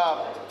growing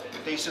up,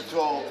 they used to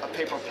throw a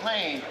paper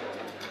plane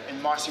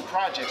in Marcy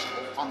Projects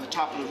on the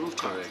top of the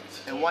rooftop.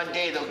 Correct. And one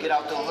day they'll get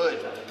out the hood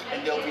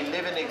and they'll be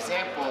living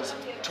examples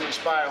to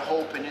inspire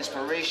hope and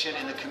inspiration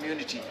in the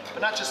community.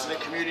 But not just in the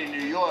community in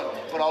New York,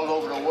 but all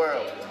over the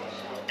world.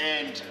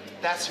 And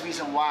that's the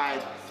reason why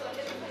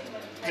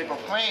Paper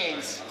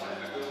Planes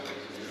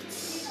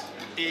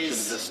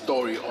is the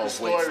story of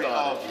where it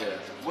started.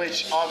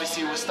 which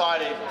obviously was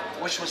started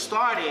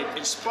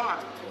and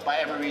sparked by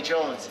Emery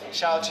Jones.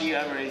 Shout out to you,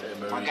 Emery,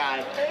 my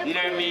guy. You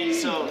know what I mean?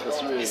 So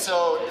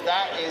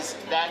that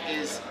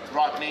is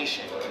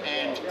RocNation,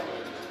 and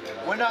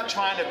we're not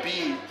trying to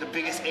be the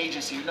biggest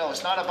agency. No,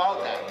 it's not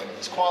about that.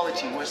 It's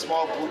quality. We're a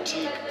small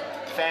boutique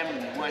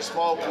family. We're a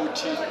small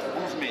boutique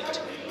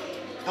movement.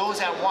 Those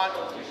that want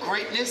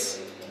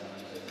greatness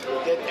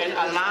and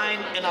align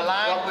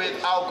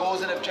with our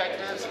goals and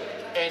objectives,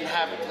 and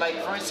have, like,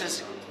 for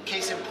instance,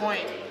 case in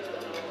point,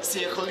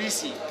 Sia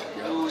Khaleesi,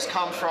 who's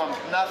come from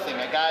nothing,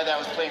 a guy that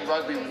was playing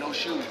rugby with no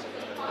shoes,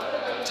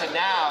 to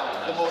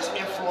now the most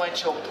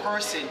influential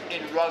person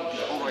in rugby,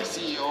 over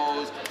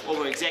CEOs,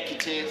 over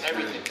executives,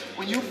 everything.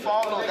 When you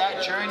follow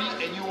that journey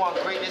and you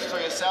want greatness for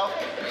yourself,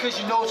 because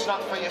you know it's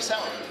not for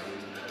yourself,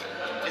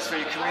 it's for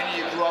your community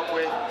you grew up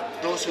with,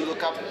 those who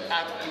look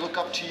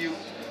up to you,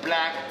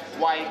 black,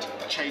 white,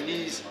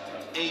 Chinese,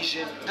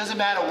 Asian, doesn't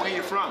matter where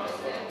you're from.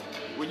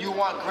 When you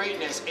want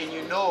greatness and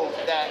you know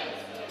that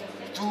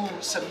through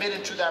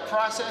submitting to that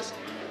process,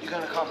 you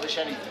can accomplish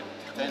anything,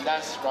 then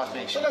that's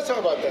RocNation. So let's talk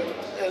about that.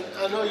 And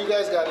I know you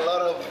guys got a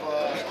lot of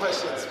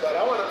questions, but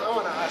I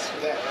wanna ask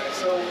you that. Right?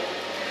 So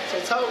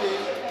tell me,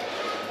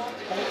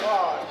 who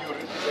are you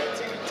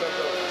representing in terms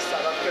of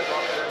South African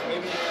rock? And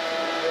maybe.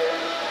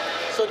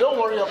 So don't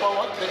worry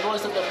about the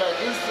noise at the back.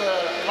 This is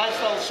a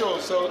lifestyle show,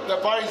 so the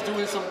bar is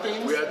doing some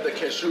things. We're at the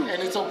cashew.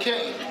 And it's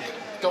okay.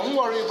 Don't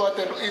worry about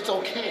that. It's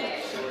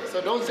okay.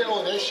 So don't say,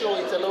 oh, that show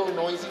it's a little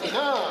noisy.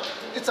 Nah,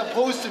 it's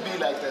supposed to be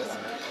like this.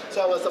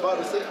 So I was about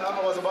to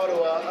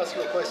ask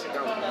you a question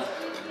now.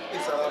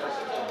 It's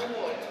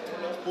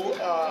who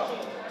are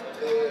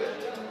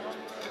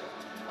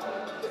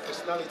the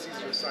personalities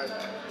you signed?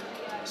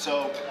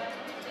 So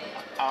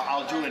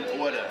I'll do in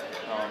order.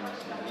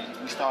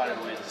 We started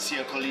with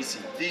Sia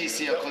Khaleesi, the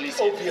Sia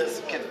Khaleesi.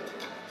 Obvious.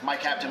 My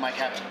captain.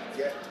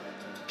 Yeah.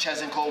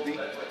 Ches and Kobe.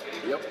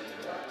 Yep.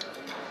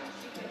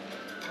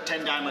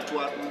 Tendai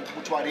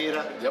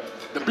Mutwarira. Yep.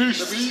 The beast.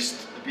 The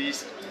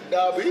beast.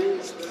 The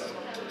beast.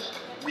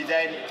 We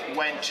then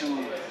went to,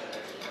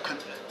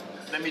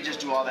 let me just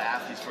do all the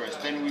athletes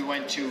first. Then we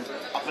went to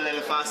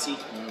Apalele Fasi,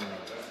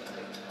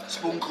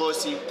 Spoon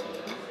Kosi.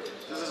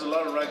 This is a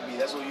lot of rugby.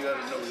 That's what you got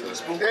to know.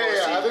 Spoon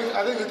Yeah, Kosi.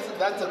 I think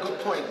that's a good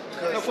point.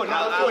 Because No, for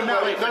now.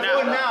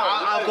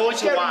 I'll go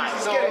into why.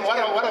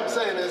 No, what I'm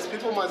saying is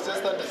people must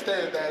just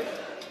understand that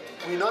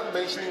we're not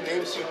mentioning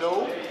names you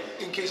know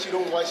in case you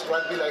don't watch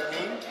rugby like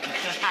me.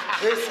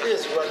 This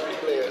is rugby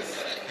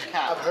players.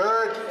 I've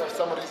heard of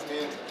some of these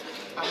names.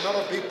 I'm not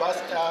a big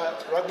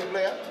rugby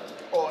player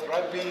or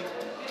rugby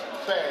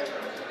fan.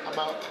 I'm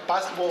a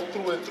basketball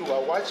through and through. I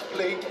watch,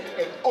 play,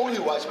 and only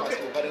watch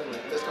basketball. But anyway,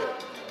 let's go.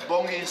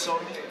 Bongi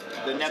Somi,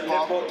 the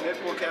netball.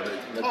 Netball captain.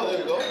 Oh, there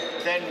you go.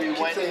 Then we Keep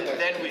went. saying that.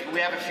 Then we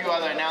have a few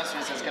other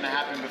announcements that's going to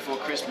happen before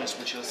Christmas,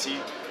 which you'll see.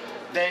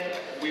 Then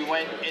we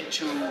went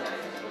into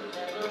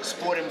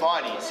sporting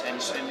bodies and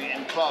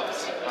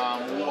clubs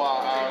who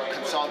are our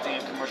consulting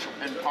and commercial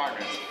pen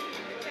partners.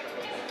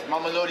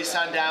 Mamelodi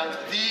Sundowns,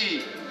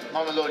 the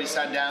Mamelodi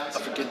Sundowns.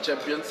 African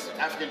champions.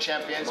 African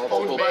champions.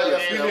 Multiple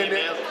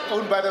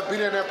Owned by the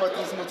billionaire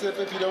Patrice Motsepe,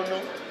 if you don't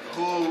know.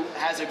 Who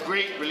has a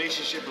great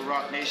relationship with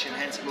RocNation,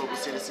 hence Global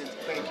Citizens.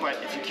 But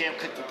if you can't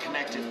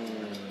connect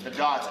the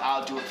dots,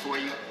 I'll do it for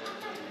you.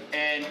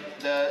 And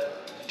the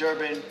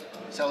Durban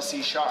South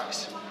Sea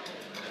Sharks.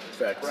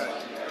 Facts. Right.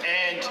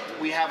 And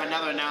we have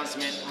another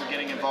announcement. We're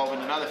getting involved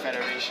in another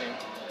federation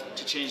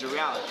to change the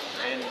reality.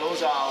 And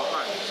those are our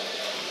partners.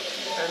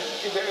 And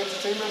in the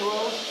entertainment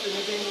world,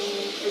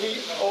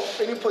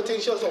 any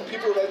potentials or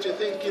people that you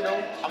think,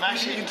 I'm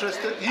actually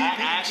interested? I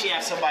actually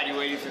have somebody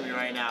waiting for me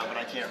right now, but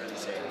I can't really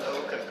say it.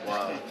 Okay.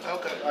 Wow.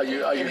 Okay. Are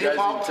you In guys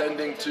hip-hop?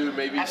 intending to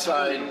maybe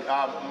Absolutely.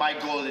 sign? My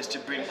goal is to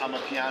bring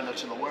Amapiano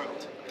to the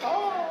world.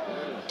 Oh.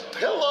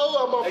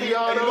 Hello, I'm a Are you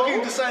piano.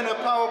 looking to sign a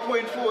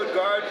PowerPoint forward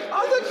guard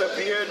with a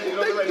beard?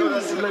 Because I know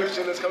that's the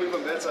question that's coming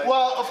from that side.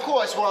 Well, of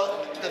course.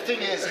 Well, the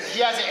thing is, he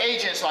has an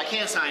agent, so I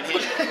can't sign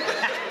him.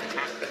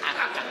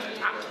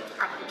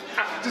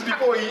 Just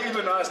before he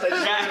even asked, I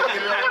just wanted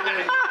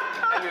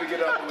to get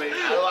it out of the way.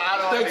 I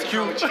don't want to be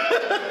approaching.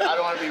 I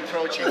don't want to be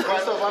approaching.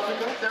 Rest of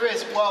Africa? There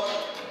is. Well,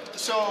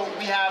 so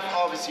we have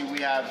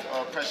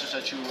Precious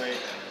Tshwane.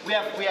 We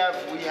have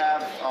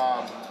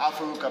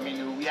Al-Farouk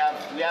Aminu. We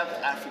have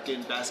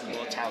African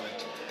basketball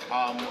talent.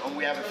 And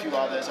we have a few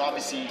others.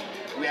 Obviously,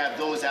 we have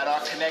those that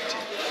are connected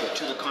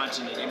to the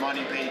continent.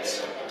 Imani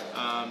Bates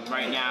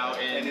right now,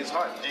 And he's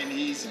hot. And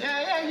he's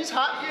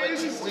hot.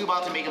 Yeah, we're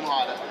about to make him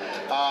harder.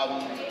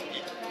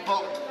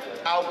 But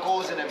our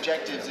goals and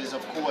objectives is,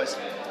 of course,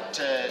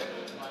 to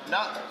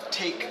not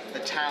take the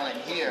talent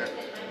here,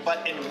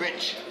 but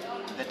enrich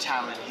the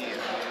talent here.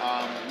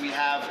 We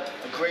have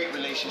a great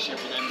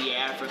relationship with NBA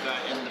Africa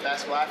and the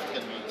Basketball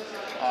African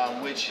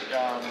League, which,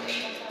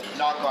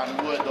 knock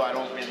on wood, though I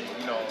don't really,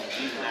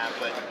 believe in that,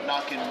 but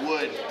knock on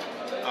wood,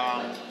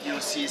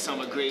 you'll see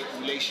some great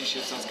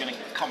relationships that's going to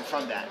come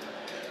from that.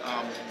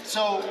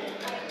 So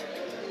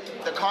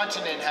the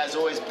continent has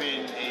always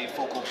been a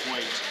focal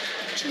point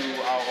to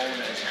our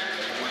owners.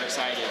 We're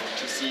excited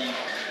to see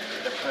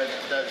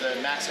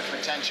the massive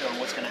potential and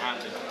what's going to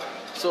happen.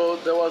 So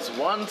there was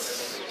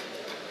once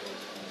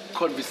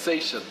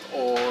conversation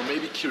or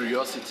maybe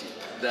curiosity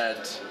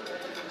that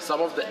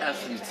some of the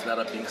athletes that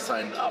are being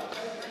signed up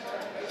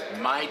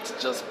might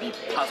just be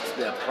past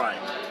their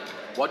prime.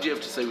 What do you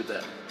have to say with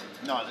that?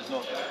 No, there's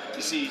no.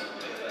 You see,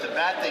 the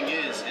bad thing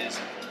is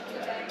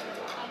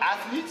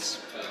athletes,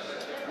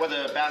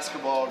 whether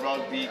basketball,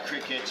 rugby,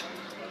 cricket,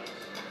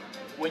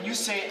 when you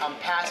say I'm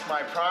past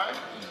my prime,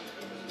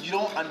 you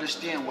don't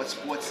understand what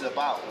sports is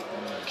about.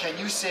 Can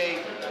you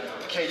say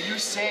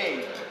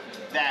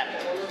that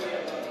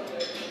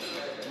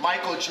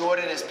Michael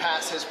Jordan is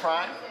past his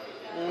prime?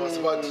 I was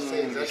about to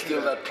say exactly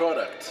Still that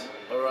product.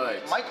 All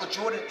right. Michael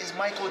Jordan is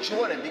Michael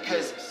Jordan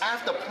because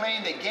after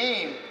playing the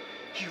game,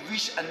 he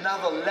reached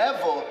another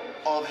level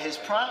of his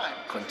prime.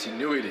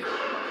 Continuity.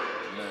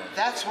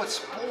 That's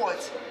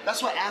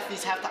what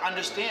athletes have to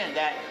understand,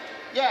 that,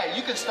 yeah,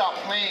 you can stop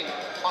playing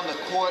on the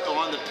court or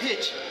on the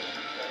pitch,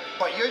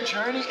 but your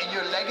journey and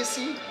your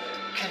legacy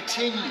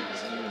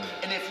continues.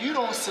 And if you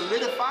don't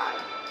solidify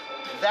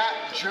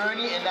that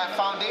journey and that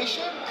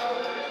foundation,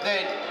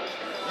 then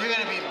you're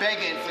going to be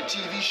begging for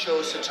TV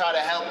shows to try to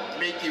help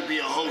make you be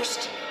a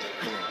host.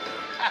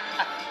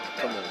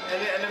 Come on.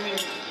 And I mean,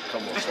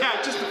 Come on.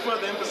 just to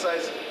further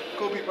emphasize,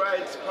 Kobe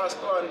Bryant's passed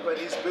on, but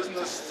his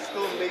business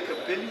still make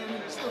 $1 billion,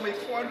 still make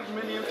 $400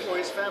 million for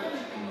his family.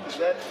 Is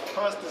that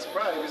past his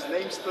prime? His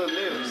name still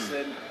lives,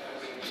 and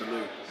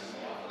Absolutely.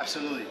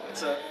 Absolutely.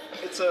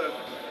 it's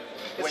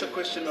a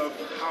question of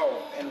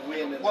how and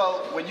when. And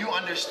Well, when you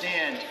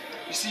understand,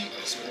 you see,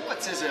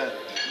 sports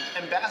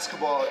and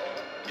basketball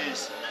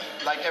is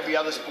like every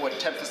other sport,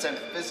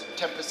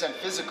 10%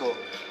 physical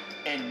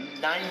and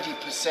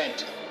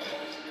 90%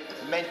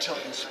 mental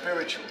and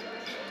spiritual.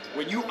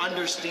 When you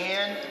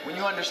understand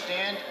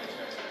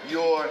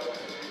your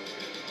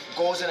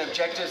goals and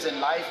objectives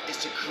in life is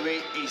to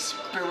create a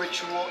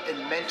spiritual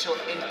and mental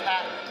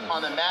impact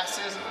on the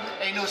masses,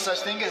 ain't no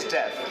such thing as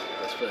death.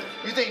 That's right.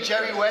 You think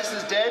Jerry West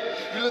is dead?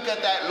 You look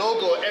at that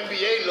logo,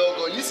 NBA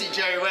logo, you see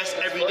Jerry West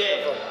every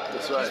day.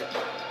 That's right.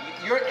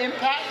 Your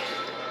impact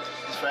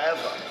is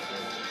forever.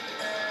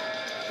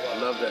 I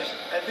love that.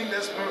 I think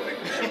that's perfect.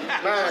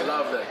 I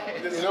love that.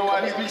 You know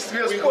what? We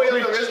spoil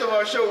the rest of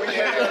our show. We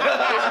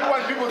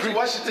want people to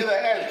watch it To the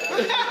end.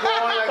 If you go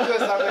on like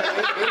this, I mean,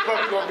 they're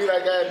probably gonna be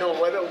like, I know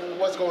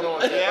what's going on.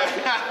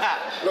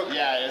 Look,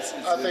 Yeah, it's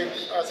I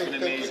think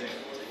been amazing.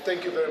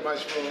 Thank you very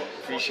much for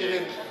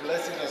Appreciate even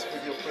blessing us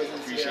with your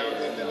presence Appreciate here. I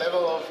mean, it. the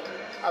level of,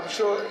 I'm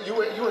sure you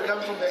were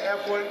coming from the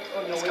airport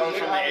on your way coming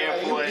here. from the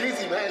airport. You're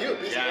busy, man. You're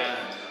busy. Yeah. Man.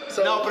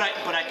 So, No, but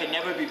I can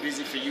never be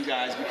busy for you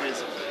guys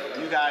because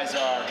you guys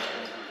are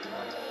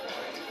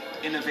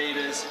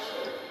innovators,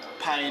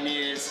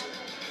 pioneers,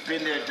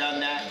 been there,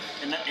 done that,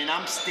 and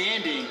I'm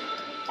standing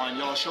on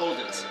your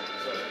shoulders.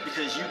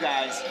 because you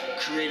guys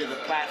created the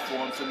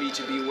platform for me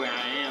to be where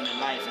I am in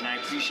life, and I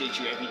appreciate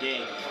you every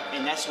day.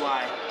 And that's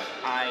why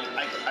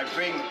I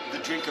bring the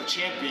drink of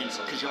champions,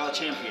 because y'all are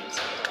champions.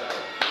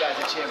 You guys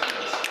are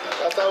champions.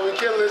 That's how we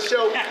kill this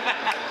show.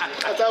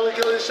 That's how we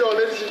kill this show.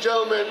 Ladies and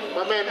gentlemen,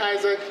 my man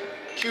Isaac,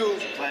 Q,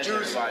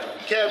 Juice,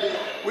 Cabby,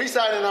 we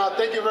signing out.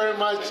 Thank you very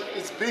much.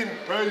 It's been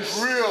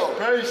real.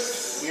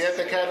 Peace. We at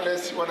the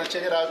Catalyst. You want to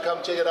check it out, come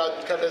check it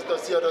out.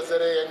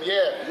 Catalyst.co.za. And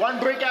yeah. One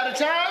break at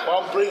a time.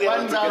 One break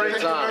at a time. break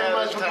Thank at a time. you very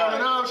much for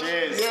coming out.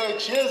 Cheers. Yeah,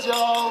 cheers,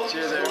 y'all.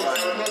 Cheers, We'll see you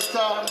everybody. next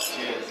time.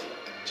 Cheers.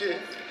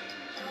 Cheers.